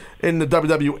matches in the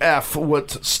WWF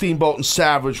with Steamboat and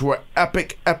Savage were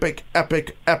epic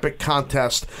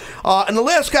contest. And the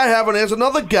last guy I have on there is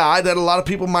another guy that a lot of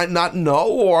people might not know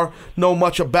or know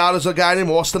much about, is a guy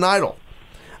named Austin Idol.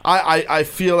 I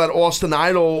feel that Austin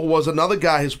Idol was another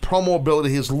guy. His promo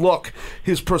ability, his look,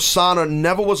 his persona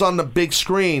never was on the big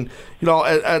screen,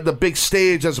 at the big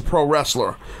stage as a pro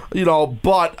wrestler,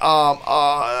 but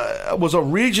was a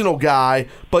regional guy,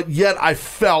 but yet I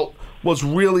felt was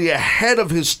really ahead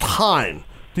of his time.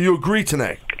 Do you agree,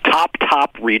 Tenay?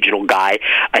 Top regional guy,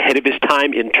 ahead of his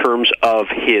time in terms of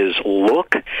his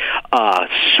look,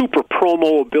 super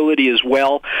promo ability as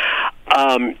well.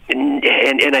 And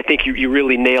I think you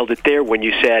really nailed it there when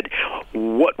you said,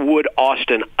 what would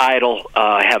Austin Idol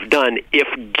have done if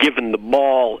given the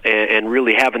ball and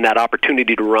really having that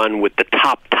opportunity to run with the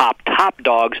top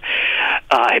dogs?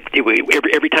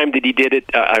 Every time that he did it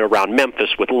around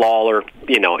Memphis with Lawler,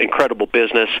 incredible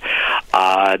business.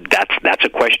 That's a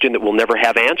question that we'll never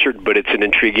have answered, but it's an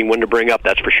intriguing one to bring up,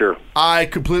 that's for sure. I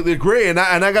completely agree, and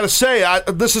I got to say,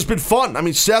 this has been fun.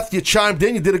 Seth, you chimed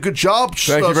in, you did a good job.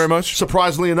 Thank you very much.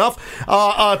 Surprisingly enough.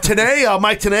 Tenay,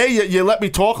 Mike Tenay, you let me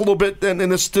talk a little bit in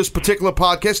this particular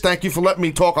podcast. Thank you for letting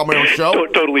me talk on my own show.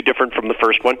 Totally different from the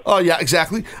first one. Oh, yeah,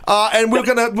 exactly. And we're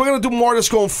gonna do more of this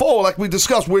going forward, like we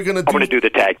discussed. I'm going to do the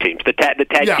tag teams. The tag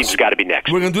teams has got to be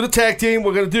next. We're going to do the tag team.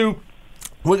 We're going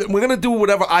to do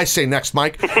whatever I say next,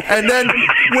 Mike, and then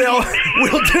we'll do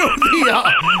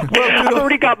the. I've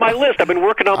already got my list. I've been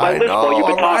working on my list while you've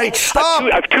been talking. Right, stop.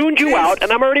 I've tuned you out,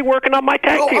 and I'm already working on my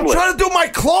tag team list. I'm trying to do my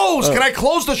close. Can I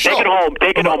close the show?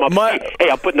 Take it home. Hey,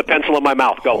 I'm putting the pencil in my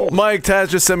mouth. Go. Mike Taz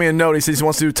just sent me a note. He says he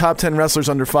wants to do top 10 wrestlers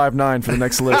under 5'9" for the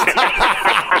next list.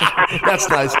 That's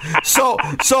nice. So,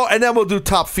 and then we'll do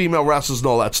top female wrestlers and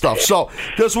all that stuff. So,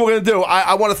 this is what we're going to do.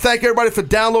 I want to thank everybody for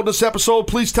downloading this episode.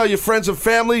 Please tell your friends and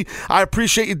family. I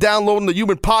appreciate you downloading the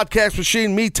Human Podcast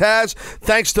Machine, me, Taz.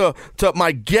 Thanks to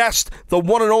my guest, the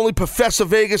one and only Professor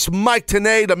Vegas, Mike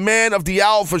Tenay, the man of the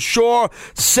hour for sure.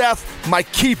 Seth, my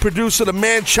key producer, the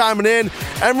man chiming in.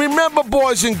 And remember,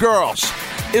 boys and girls,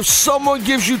 if someone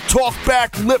gives you talk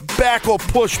back, lip back, or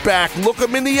push back, look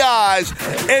them in the eyes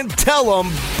and tell them,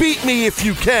 beat me if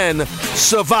you can,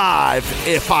 survive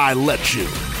if I let you.